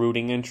huge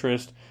rooting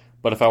interest.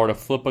 But if I were to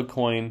flip a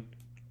coin,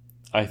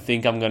 I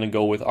think I'm going to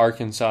go with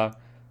Arkansas.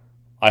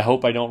 I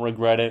hope I don't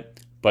regret it.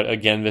 But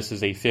again, this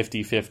is a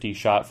 50-50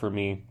 shot for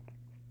me.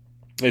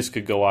 This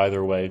could go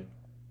either way.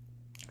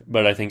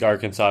 But I think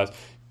Arkansas is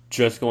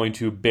just going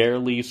to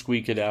barely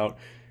squeak it out.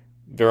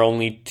 They're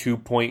only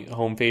 2-point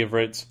home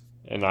favorites,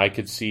 and I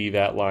could see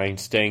that line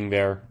staying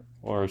there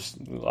or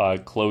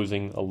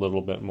closing a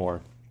little bit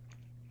more.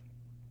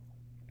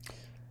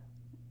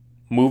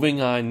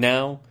 Moving on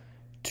now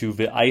to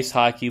the Ice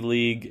Hockey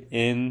League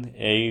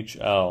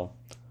NHL.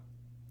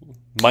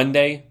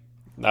 Monday,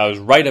 I was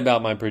right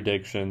about my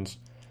predictions.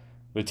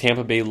 The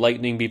Tampa Bay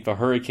Lightning beat the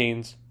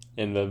Hurricanes,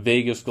 and the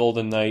Vegas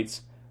Golden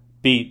Knights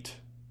beat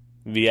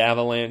the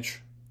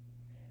Avalanche.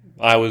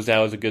 That was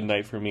a good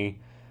night for me.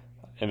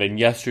 And then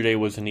yesterday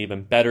was an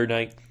even better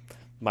night.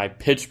 My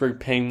Pittsburgh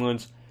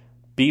Penguins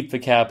beat the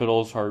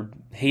Capitals, our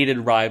hated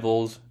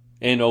rivals,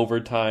 in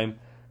overtime.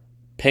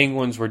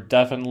 Penguins were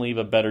definitely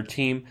the better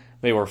team.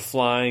 They were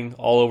flying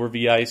all over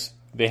the ice.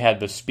 They had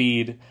the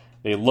speed.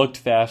 They looked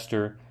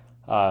faster.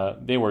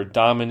 They were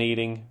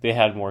dominating. They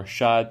had more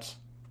shots.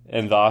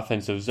 In the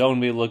offensive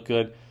zone, they looked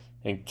good.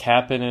 And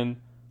Kapanen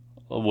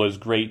was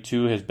great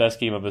too. His best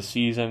game of the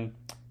season.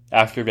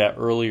 After that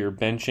earlier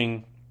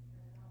benching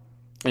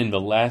in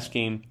the last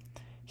game,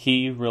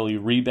 he really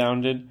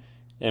rebounded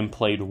and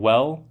played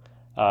well.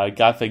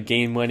 Got the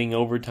game-winning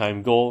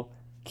overtime goal.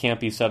 Can't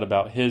be said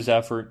about his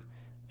effort.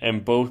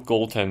 And both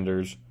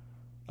goaltenders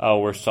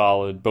were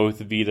solid. Both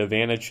Vita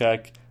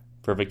Vanacek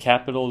for the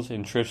Capitals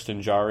and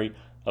Tristan Jarry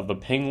of the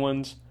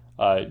Penguins.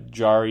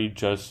 Jarry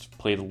just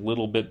played a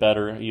little bit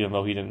better, even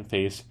though he didn't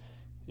face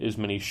as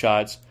many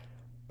shots.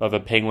 But the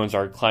Penguins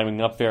are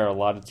climbing up there. A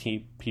lot of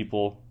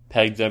people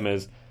pegged them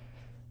as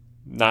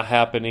not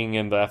happening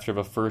after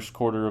the first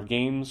quarter of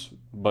games,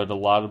 but a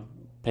lot of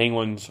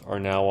Penguins are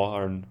now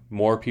on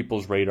more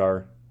people's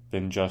radar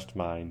than just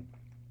mine.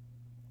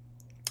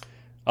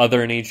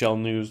 Other NHL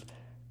news,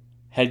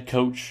 head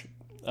coach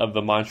of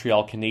the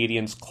Montreal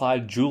Canadiens,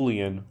 Claude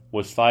Julien,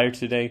 was fired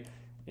today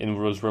and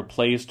was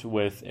replaced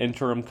with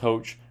interim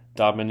coach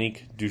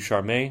Dominique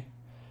Ducharme.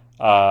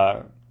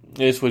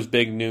 This was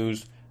big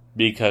news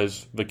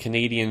because the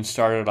Canadiens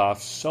started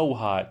off so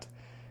hot.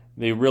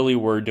 They really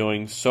were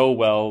doing so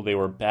well. They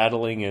were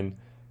battling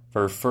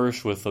for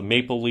first with the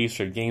Maple Leafs.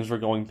 Their games were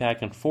going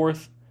back and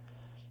forth,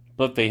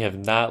 but they have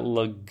not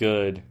looked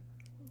good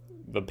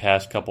the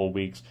past couple of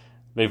weeks.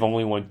 They've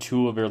only won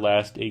 2 of their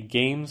last 8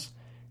 games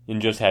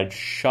and just had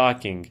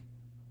shocking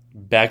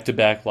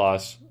back-to-back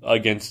loss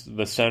against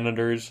the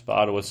Senators, the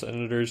Ottawa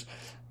Senators,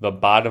 the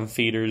bottom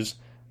feeders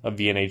of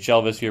the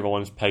NHL this year. The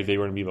ones pegged they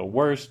were going to be the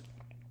worst,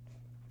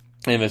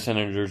 and the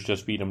Senators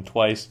just beat them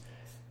twice.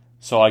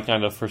 So I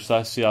kind of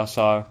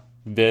foresaw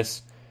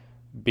this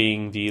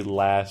being the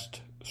last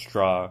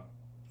straw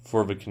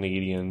for the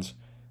Canadiens.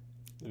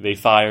 They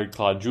fired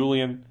Claude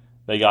Julien.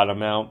 They got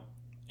him out.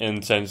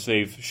 And since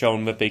they've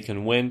shown that they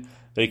can win,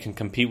 they can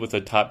compete with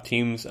the top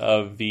teams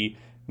of the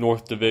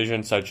North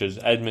Division, such as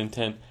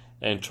Edmonton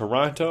and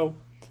Toronto,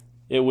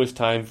 it was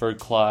time for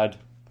Claude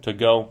to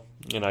go.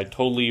 And I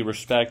totally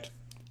respect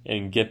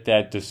and get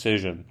that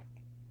decision.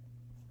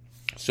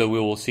 So we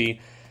will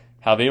see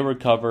how they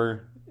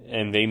recover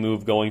and they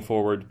move going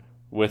forward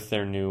with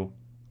their new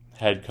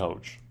head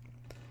coach.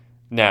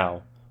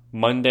 Now,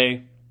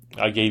 Monday,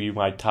 I gave you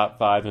my top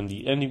 5 in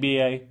the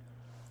NBA.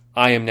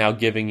 I am now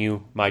giving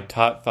you my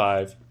top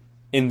 5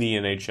 in the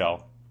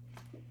NHL.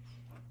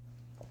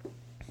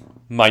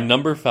 My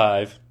number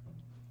 5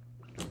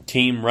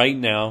 team right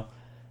now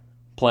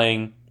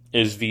playing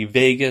is the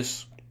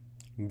Vegas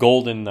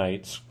Golden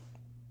Knights.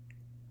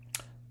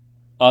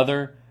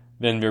 Other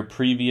than their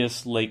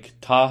previous Lake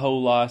Tahoe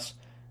loss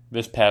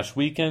this past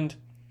weekend.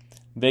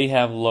 They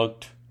have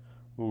looked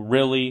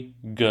really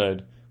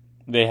good.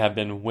 They have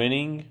been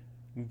winning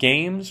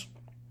games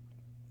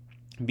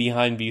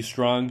behind the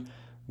strong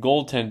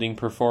goaltending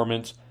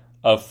performance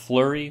of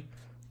Fleury.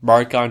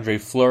 Marc-Andre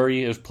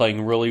Fleury is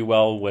playing really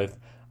well with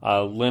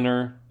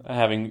Lehner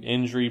having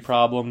injury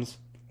problems.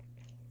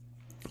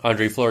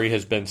 Andre Fleury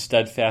has been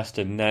steadfast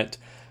in net,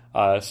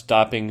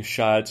 stopping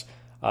shots,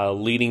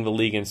 leading the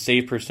league in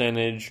save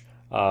percentage,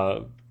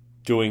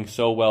 doing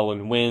so well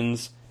in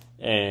wins,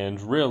 and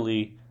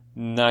really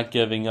not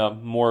giving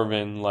up more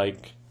than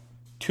like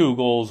 2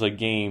 goals a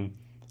game,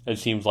 it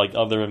seems like,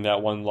 other than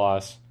that one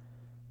loss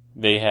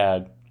they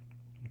had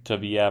to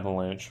the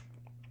Avalanche.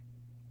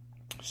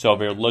 So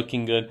they're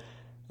looking good.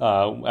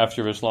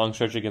 After this long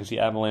stretch against the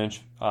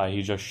Avalanche,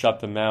 he just shut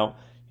them out.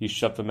 He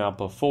shut them out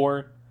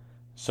before.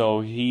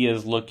 So he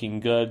is looking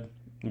good.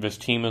 This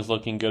team is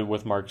looking good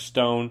with Mark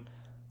Stone.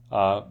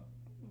 And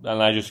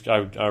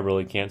I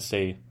really can't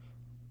say,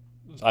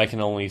 I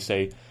can only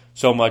say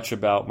so much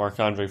about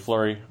Marc-Andre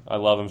Fleury. I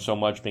love him so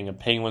much, being a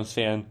Penguins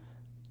fan.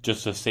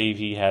 Just the save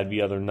he had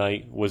the other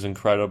night was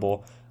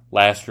incredible.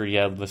 Last year he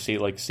had the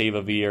save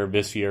of the year.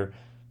 This year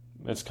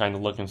it's kind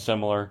of looking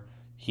similar.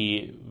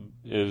 He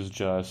is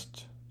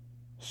just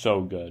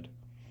so good.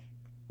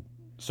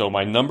 So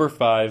my number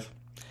 5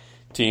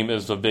 team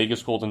is the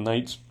Vegas Golden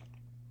Knights.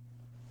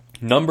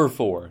 Number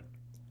 4,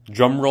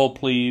 drumroll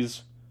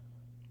please,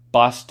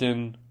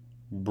 Boston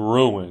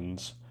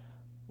Bruins.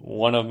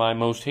 One of my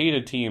most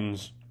hated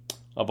teams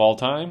of all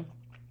time.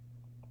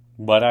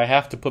 But I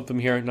have to put them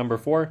here at number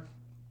 4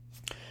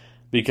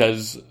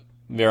 because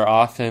their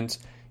offense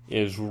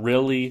is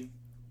really,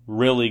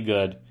 really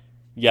good.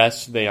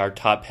 Yes, they are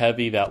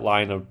top-heavy, that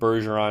line of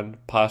Bergeron,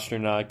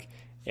 Pastrnak,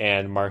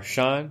 and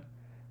Marchand,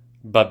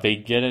 but they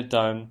get it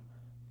done.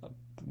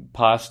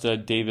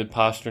 David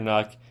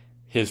Pastrnak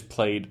has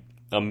played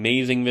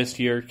amazing this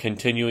year,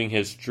 continuing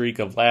his streak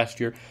of last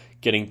year,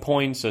 getting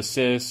points,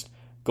 assists,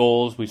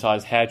 goals. We saw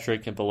his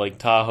hat-trick at the Lake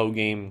Tahoe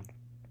game,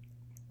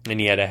 and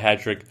he had a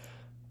hat-trick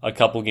a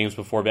couple games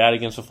before that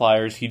against the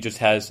Flyers. He just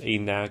has a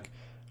knack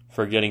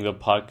for getting the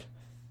puck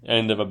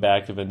end of the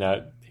back of the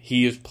net.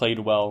 He has played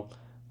well.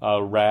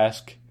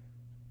 Rask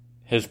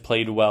has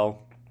played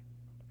well.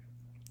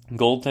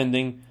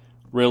 Goaltending,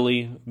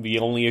 really, the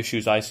only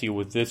issues I see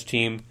with this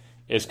team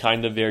is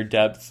kind of their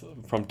depth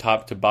from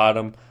top to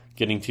bottom,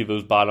 getting to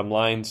those bottom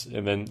lines,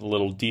 and then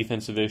little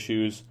defensive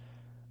issues.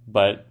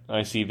 But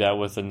I see that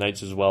with the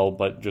Knights as well,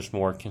 but just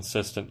more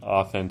consistent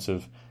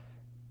offensive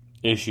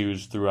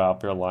issues throughout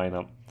their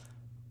lineup.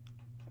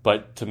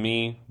 But to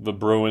me, the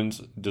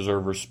Bruins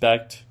deserve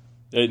respect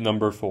at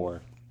number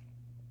 4.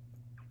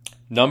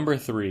 Number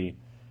 3,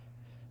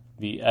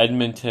 the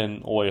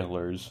Edmonton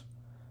Oilers.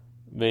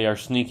 They are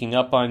sneaking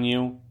up on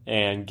you,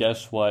 and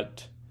guess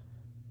what?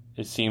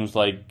 It seems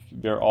like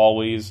they're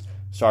always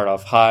start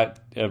off hot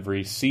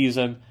every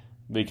season.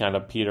 They kind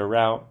of peter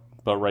out,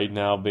 but right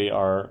now they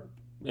are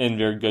in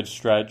their good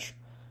stretch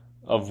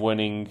of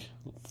winning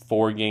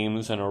 4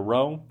 games in a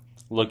row,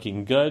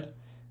 looking good,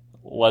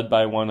 led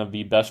by one of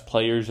the best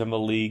players in the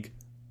league,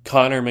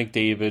 Connor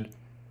McDavid,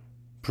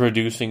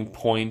 producing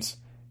points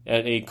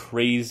at a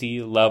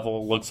crazy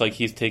level. Looks like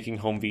he's taking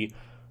home the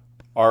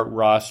Art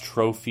Ross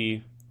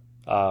trophy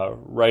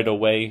right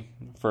away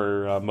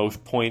for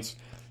most points,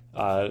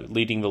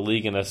 leading the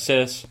league in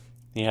assists.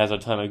 He has a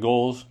ton of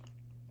goals.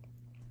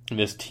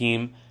 This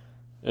team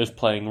is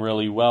playing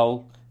really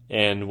well,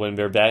 and when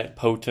they're that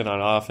potent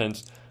on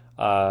offense,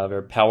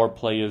 their power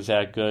play is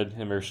that good,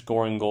 and they're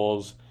scoring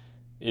goals,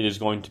 it is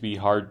going to be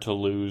hard to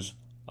lose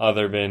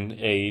other than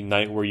a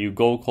night where you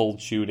go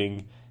cold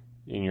shooting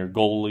and your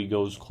goalie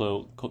goes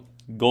cold,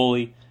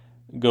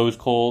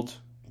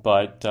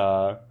 but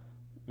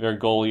their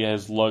goalie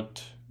has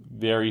looked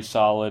very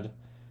solid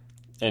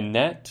in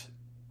net.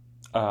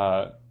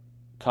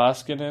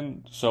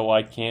 Koskinen, so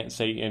I can't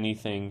say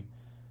anything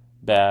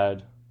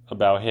bad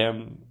about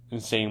him.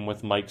 And same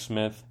with Mike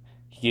Smith.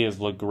 He has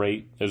looked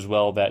great as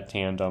well, that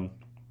tandem.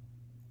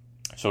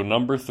 So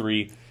number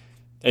 3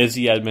 is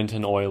the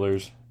Edmonton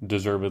Oilers,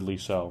 deservedly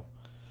so.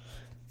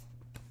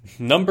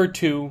 Number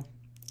 2,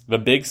 the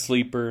big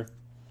sleeper,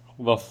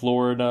 the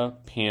Florida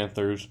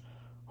Panthers.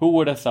 Who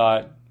would have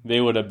thought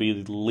they would have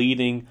been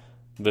leading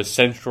the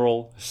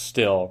Central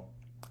still?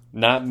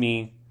 Not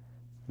me,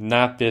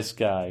 not this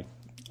guy.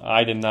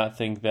 I did not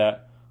think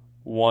that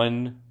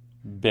one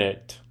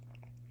bit.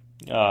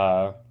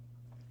 But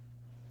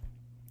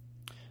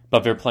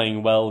they're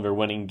playing well. They're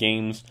winning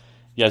games.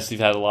 Yes, they've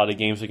had a lot of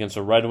games against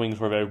the Red Wings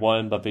where they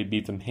won, but they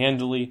beat them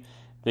handily.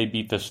 They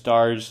beat the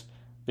Stars.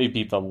 They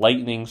beat the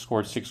Lightning,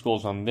 scored 6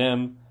 goals on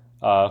them.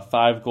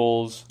 5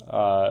 goals,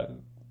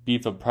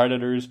 beat the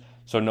Predators.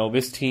 So no,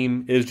 this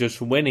team is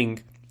just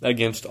winning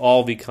against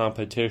all the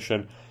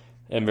competition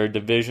in their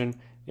division.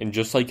 And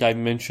just like I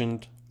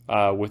mentioned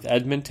with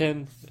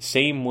Edmonton,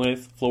 same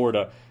with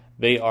Florida.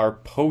 They are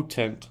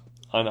potent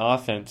on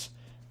offense.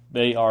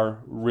 They are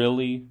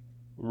really,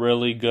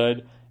 really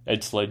good.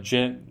 It's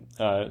legit.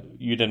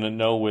 You didn't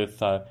know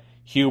with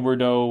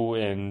Huberdeau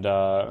and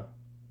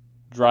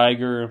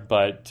Dreiger,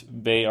 but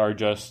they are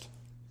just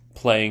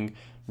playing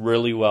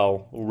really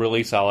well,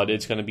 really solid.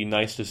 It's going to be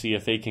nice to see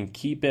if they can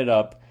keep it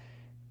up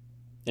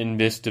in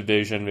this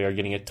division. They are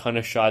getting a ton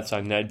of shots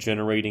on net,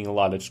 generating a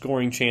lot of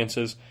scoring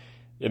chances,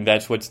 and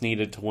that's what's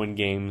needed to win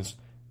games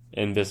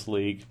in this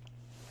league.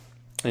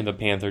 And the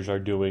Panthers are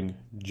doing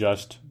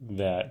just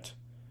that.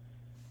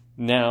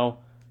 Now,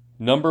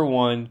 number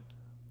one,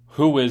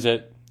 who is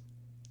it?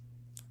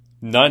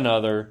 None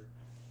other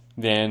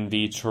than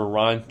the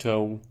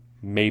Toronto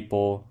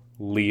Maple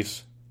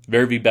Leafs.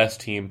 They're the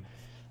best team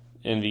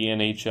in the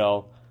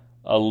NHL,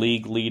 a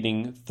league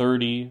leading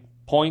 30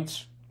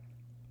 points.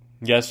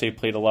 Yes, they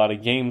played a lot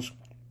of games,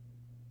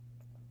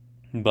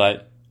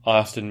 but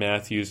Austin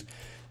Matthews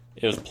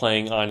is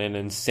playing on an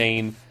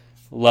insane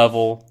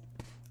level.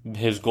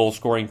 His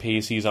goal-scoring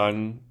pace, he's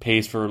on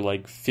pace for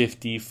like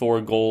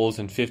 54 goals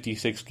in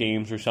 56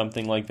 games or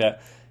something like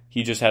that.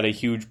 He just had a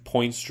huge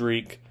point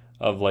streak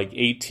of like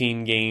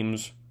 18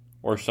 games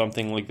or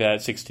something like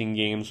that, 16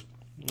 games.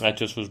 That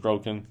just was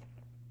broken.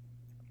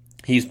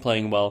 He's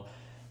playing well.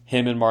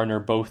 Him and Martin are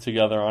both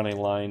together on a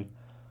line,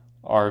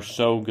 are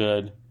so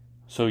good.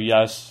 So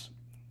yes,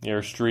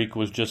 their streak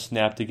was just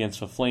snapped against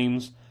the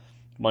Flames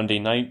Monday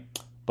night,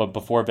 but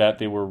before that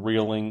they were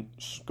reeling,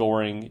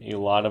 scoring a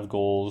lot of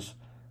goals,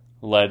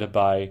 led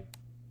by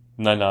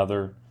none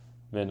other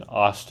than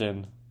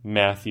Austin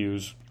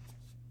Matthews.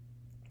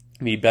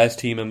 The best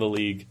team in the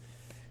league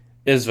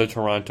is the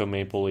Toronto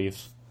Maple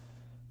Leafs.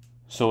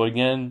 So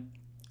again,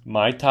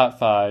 my top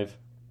five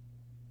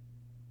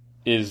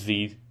is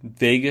the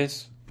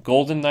Vegas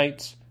Golden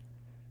Knights,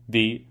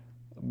 the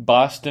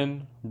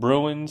Boston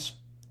Bruins,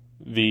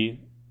 the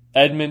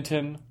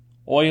Edmonton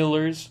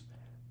Oilers,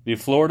 the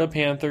Florida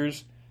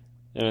Panthers,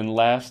 and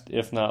last,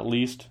 if not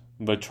least,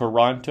 the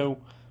Toronto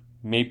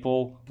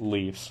Maple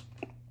Leafs.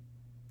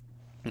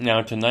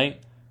 Now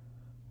tonight,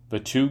 the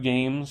two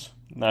games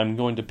I'm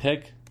going to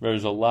pick,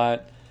 there's a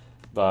lot.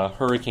 The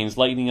Hurricanes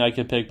Lightning I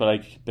could pick, but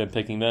I've been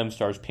picking them.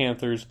 Stars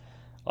Panthers.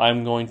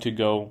 I'm going to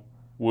go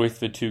with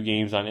the two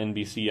games on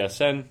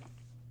NBCSN.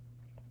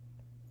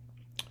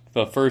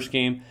 The first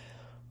game,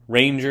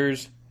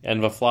 Rangers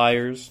and the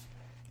Flyers.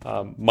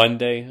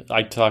 Monday,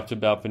 I talked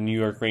about the New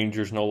York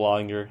Rangers no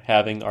longer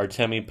having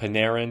Artemi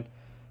Panarin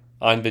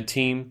on the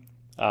team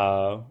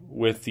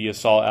with the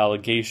assault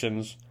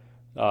allegations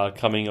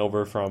coming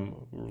over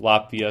from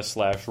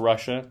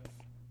Latvia/Russia.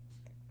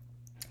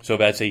 So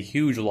that's a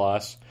huge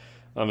loss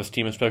on this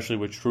team, especially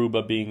with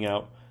Trouba being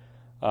out.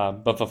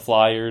 But the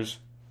Flyers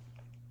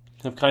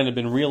have kind of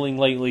been reeling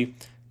lately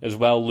as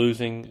well,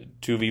 losing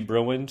to the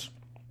Bruins.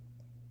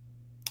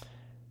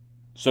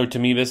 So to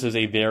me, this is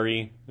a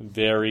very,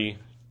 very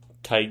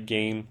tight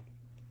game,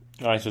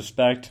 I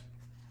suspect.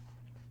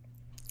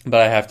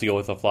 But I have to go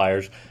with the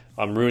Flyers.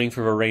 I'm rooting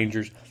for the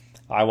Rangers.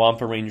 I want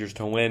the Rangers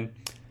to win.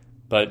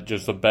 But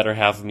just the better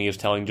half of me is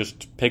telling,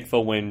 just pick the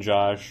win,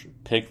 Josh.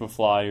 Pick the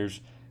Flyers.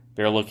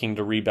 They're looking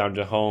to rebound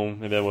at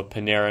home. And then with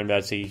Panarin,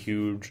 that's a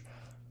huge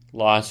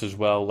loss as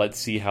well. Let's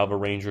see how the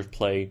Rangers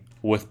play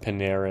with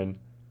Panarin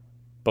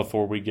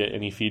before we get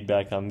any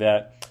feedback on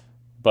that.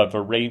 But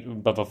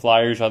the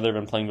Flyers, other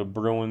than playing the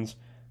Bruins,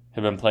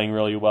 have been playing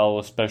really well,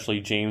 especially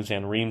James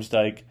Van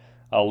Riemsdyk,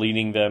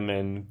 leading them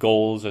in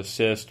goals,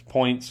 assists,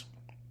 points.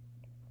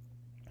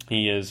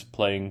 He is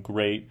playing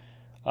great.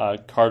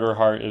 Carter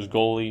Hart is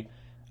goalie.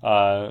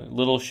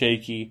 Little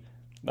shaky,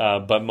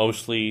 but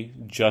mostly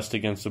just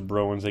against the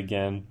Bruins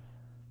again.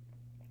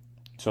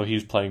 So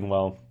he's playing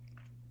well.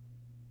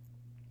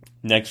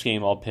 Next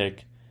game I'll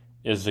pick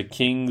is the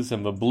Kings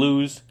and the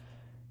Blues.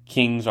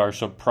 Kings are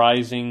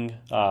surprising,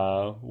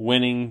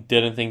 winning.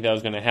 Didn't think that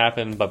was going to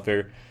happen, but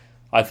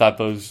I thought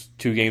those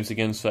two games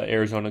against the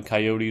Arizona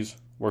Coyotes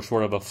were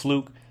sort of a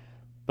fluke,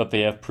 but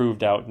they have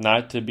proved out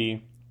not to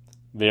be.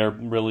 They're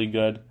really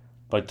good,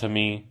 but to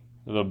me,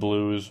 the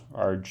Blues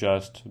are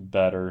just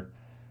better.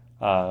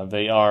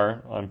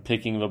 I'm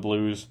picking the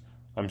Blues.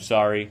 I'm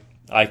sorry.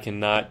 I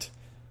cannot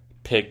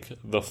pick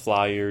the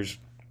Flyers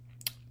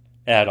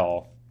at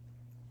all.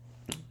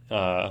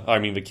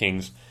 The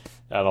Kings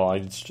at all.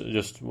 It's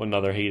just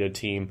another hated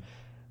team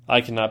I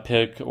cannot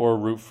pick or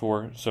root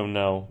for, so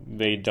no,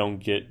 they don't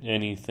get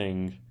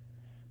anything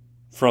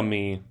from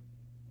me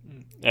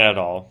at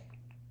all.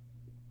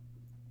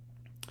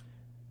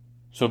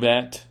 So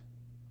that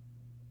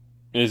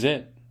is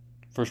it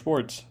for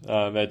sports.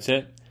 That's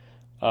it.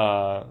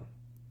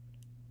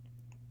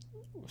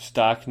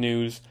 Stock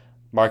news.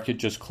 Market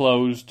just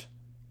closed.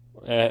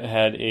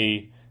 Had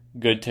a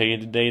good day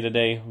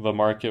today. The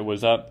market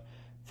was up.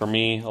 For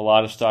me, a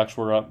lot of stocks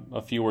were up.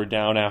 A few were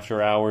down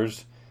after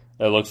hours.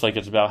 It looks like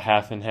it's about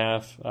half and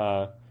half,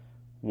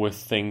 with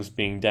things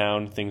being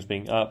down, things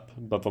being up.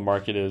 But the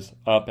market is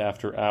up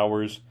after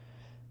hours.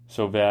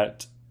 So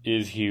that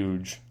is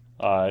huge.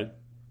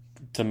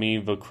 To me,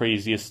 the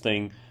craziest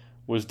thing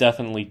was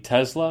definitely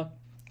Tesla.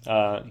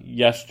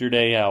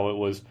 Yesterday, how it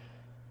was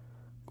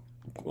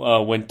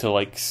went to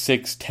like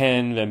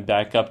 610, then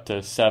back up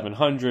to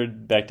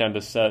 700, back down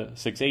to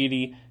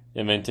 680,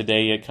 And then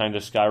today it kind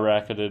of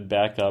skyrocketed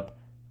back up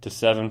to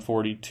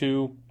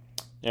 742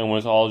 and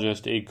was all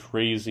just a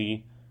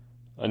crazy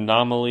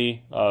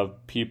anomaly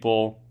of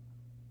people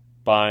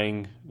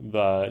buying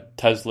the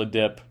Tesla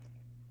dip.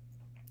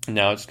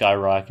 Now it's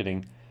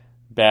skyrocketing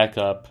back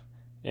up,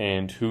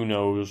 and who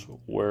knows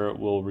where it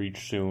will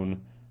reach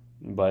soon.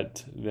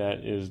 But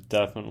that is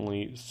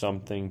definitely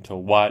something to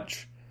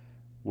watch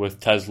with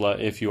Tesla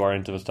if you are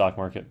into the stock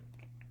market.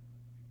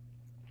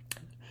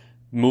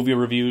 Movie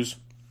reviews,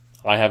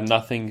 I have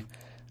nothing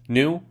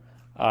new.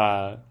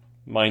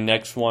 My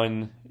next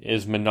one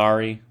is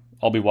Minari.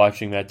 I'll be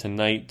watching that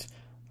tonight.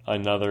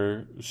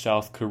 Another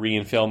South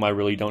Korean film. I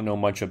really don't know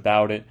much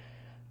about it.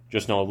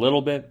 Just know a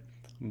little bit.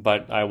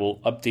 But I will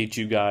update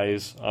you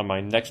guys on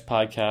my next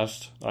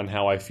podcast on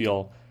how I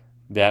feel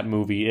that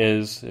movie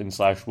is and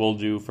 / will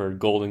do for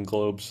Golden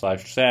Globes /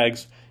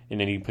 SAGs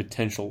and any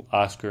potential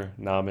Oscar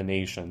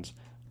nominations.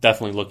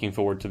 Definitely looking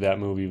forward to that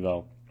movie,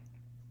 though.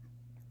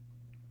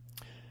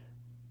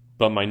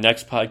 But my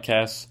next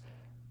podcast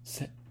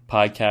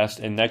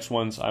and next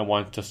ones, I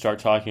want to start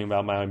talking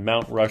about my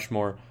Mount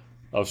Rushmore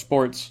of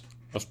sports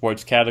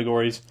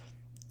categories,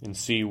 and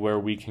see where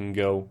we can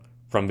go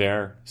from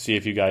there. See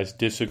if you guys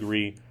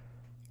disagree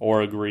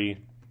or agree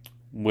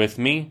with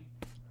me.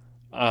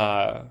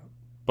 But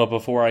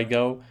before I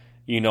go,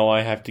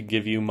 I have to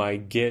give you my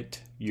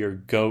Get Your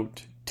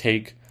Goat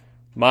take,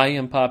 my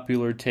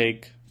unpopular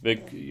take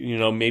that,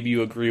 maybe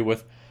you agree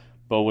with,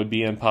 but would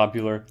be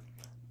unpopular.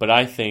 But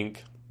I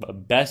think the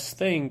best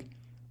thing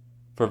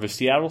for the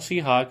Seattle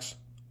Seahawks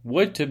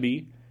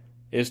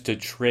is to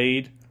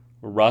trade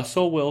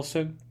Russell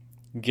Wilson,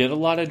 get a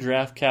lot of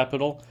draft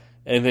capital,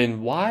 and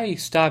then why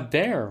stop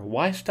there?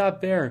 Why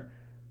stop there?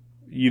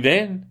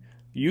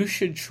 You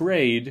should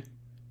trade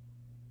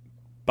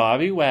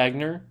Bobby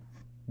Wagner.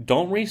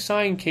 Don't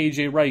re-sign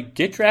KJ Wright.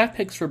 Get draft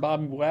picks for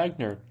Bobby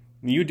Wagner.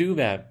 You do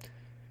that.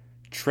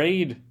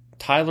 Trade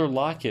Tyler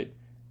Lockett.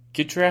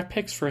 Get draft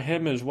picks for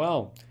him as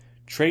well.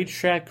 Trade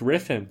Shaq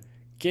Griffin.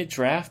 Get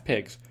draft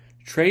picks.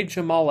 Trade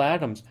Jamal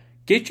Adams.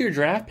 Get your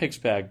draft picks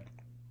back.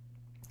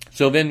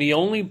 So then the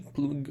only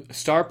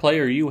star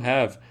player you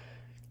have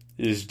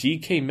is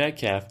DK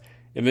Metcalf.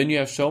 And then you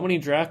have so many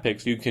draft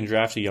picks. You can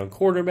draft a young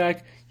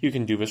quarterback. You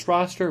can do this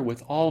roster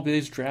with all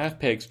these draft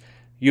picks.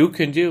 You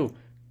can do.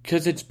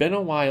 Because it's been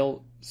a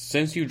while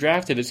since you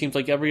drafted. It seems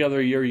like every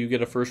other year you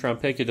get a first-round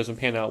pick. It doesn't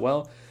pan out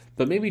well.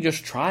 But maybe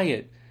just try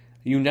it.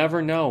 You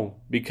never know.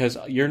 Because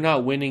you're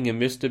not winning in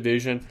this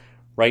division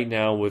right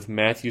now with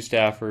Matthew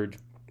Stafford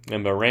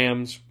and the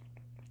Rams.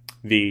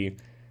 The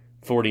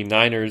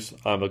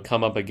 49ers on the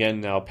come up again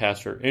now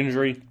past their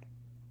injury.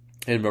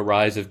 And the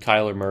rise of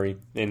Kyler Murray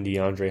and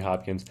DeAndre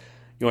Hopkins.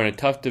 You're in a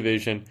tough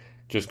division.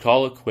 Just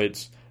call it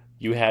quits.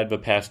 You had the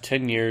past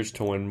 10 years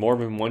to win more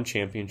than one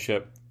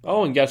championship.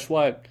 Oh, and guess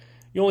what?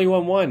 You only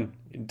won one.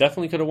 You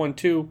definitely could have won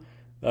two.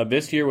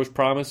 This year was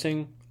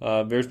promising.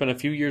 There's been a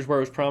few years where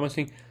it was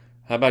promising.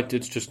 How about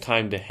it's just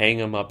time to hang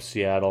them up,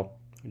 Seattle?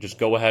 Just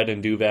go ahead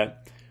and do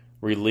that.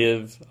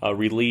 Relieve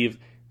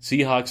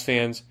Seahawks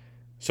fans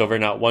so they're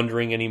not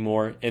wondering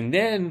anymore. And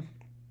then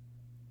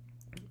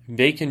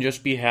they can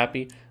just be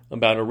happy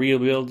about a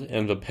rebuild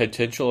and the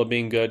potential of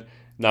being good,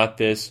 not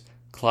this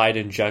Clyde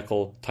and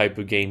Jekyll type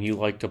of game you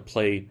like to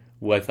play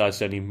with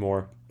us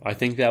anymore. I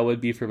think that would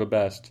be for the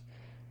best.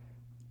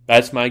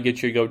 That's my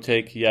Get Your Goat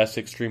take. Yes,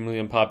 extremely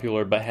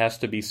unpopular, but has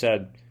to be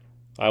said.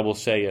 I will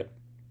say it.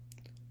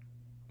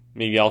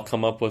 Maybe I'll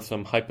come up with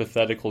some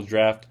hypothetical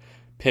draft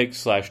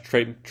picks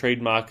 /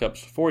 trade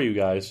mock-ups for you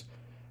guys.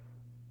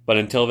 But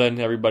until then,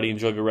 everybody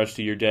enjoy the rest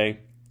of your day.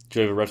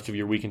 Enjoy the rest of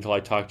your week until I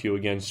talk to you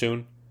again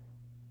soon.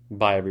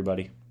 Bye,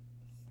 everybody.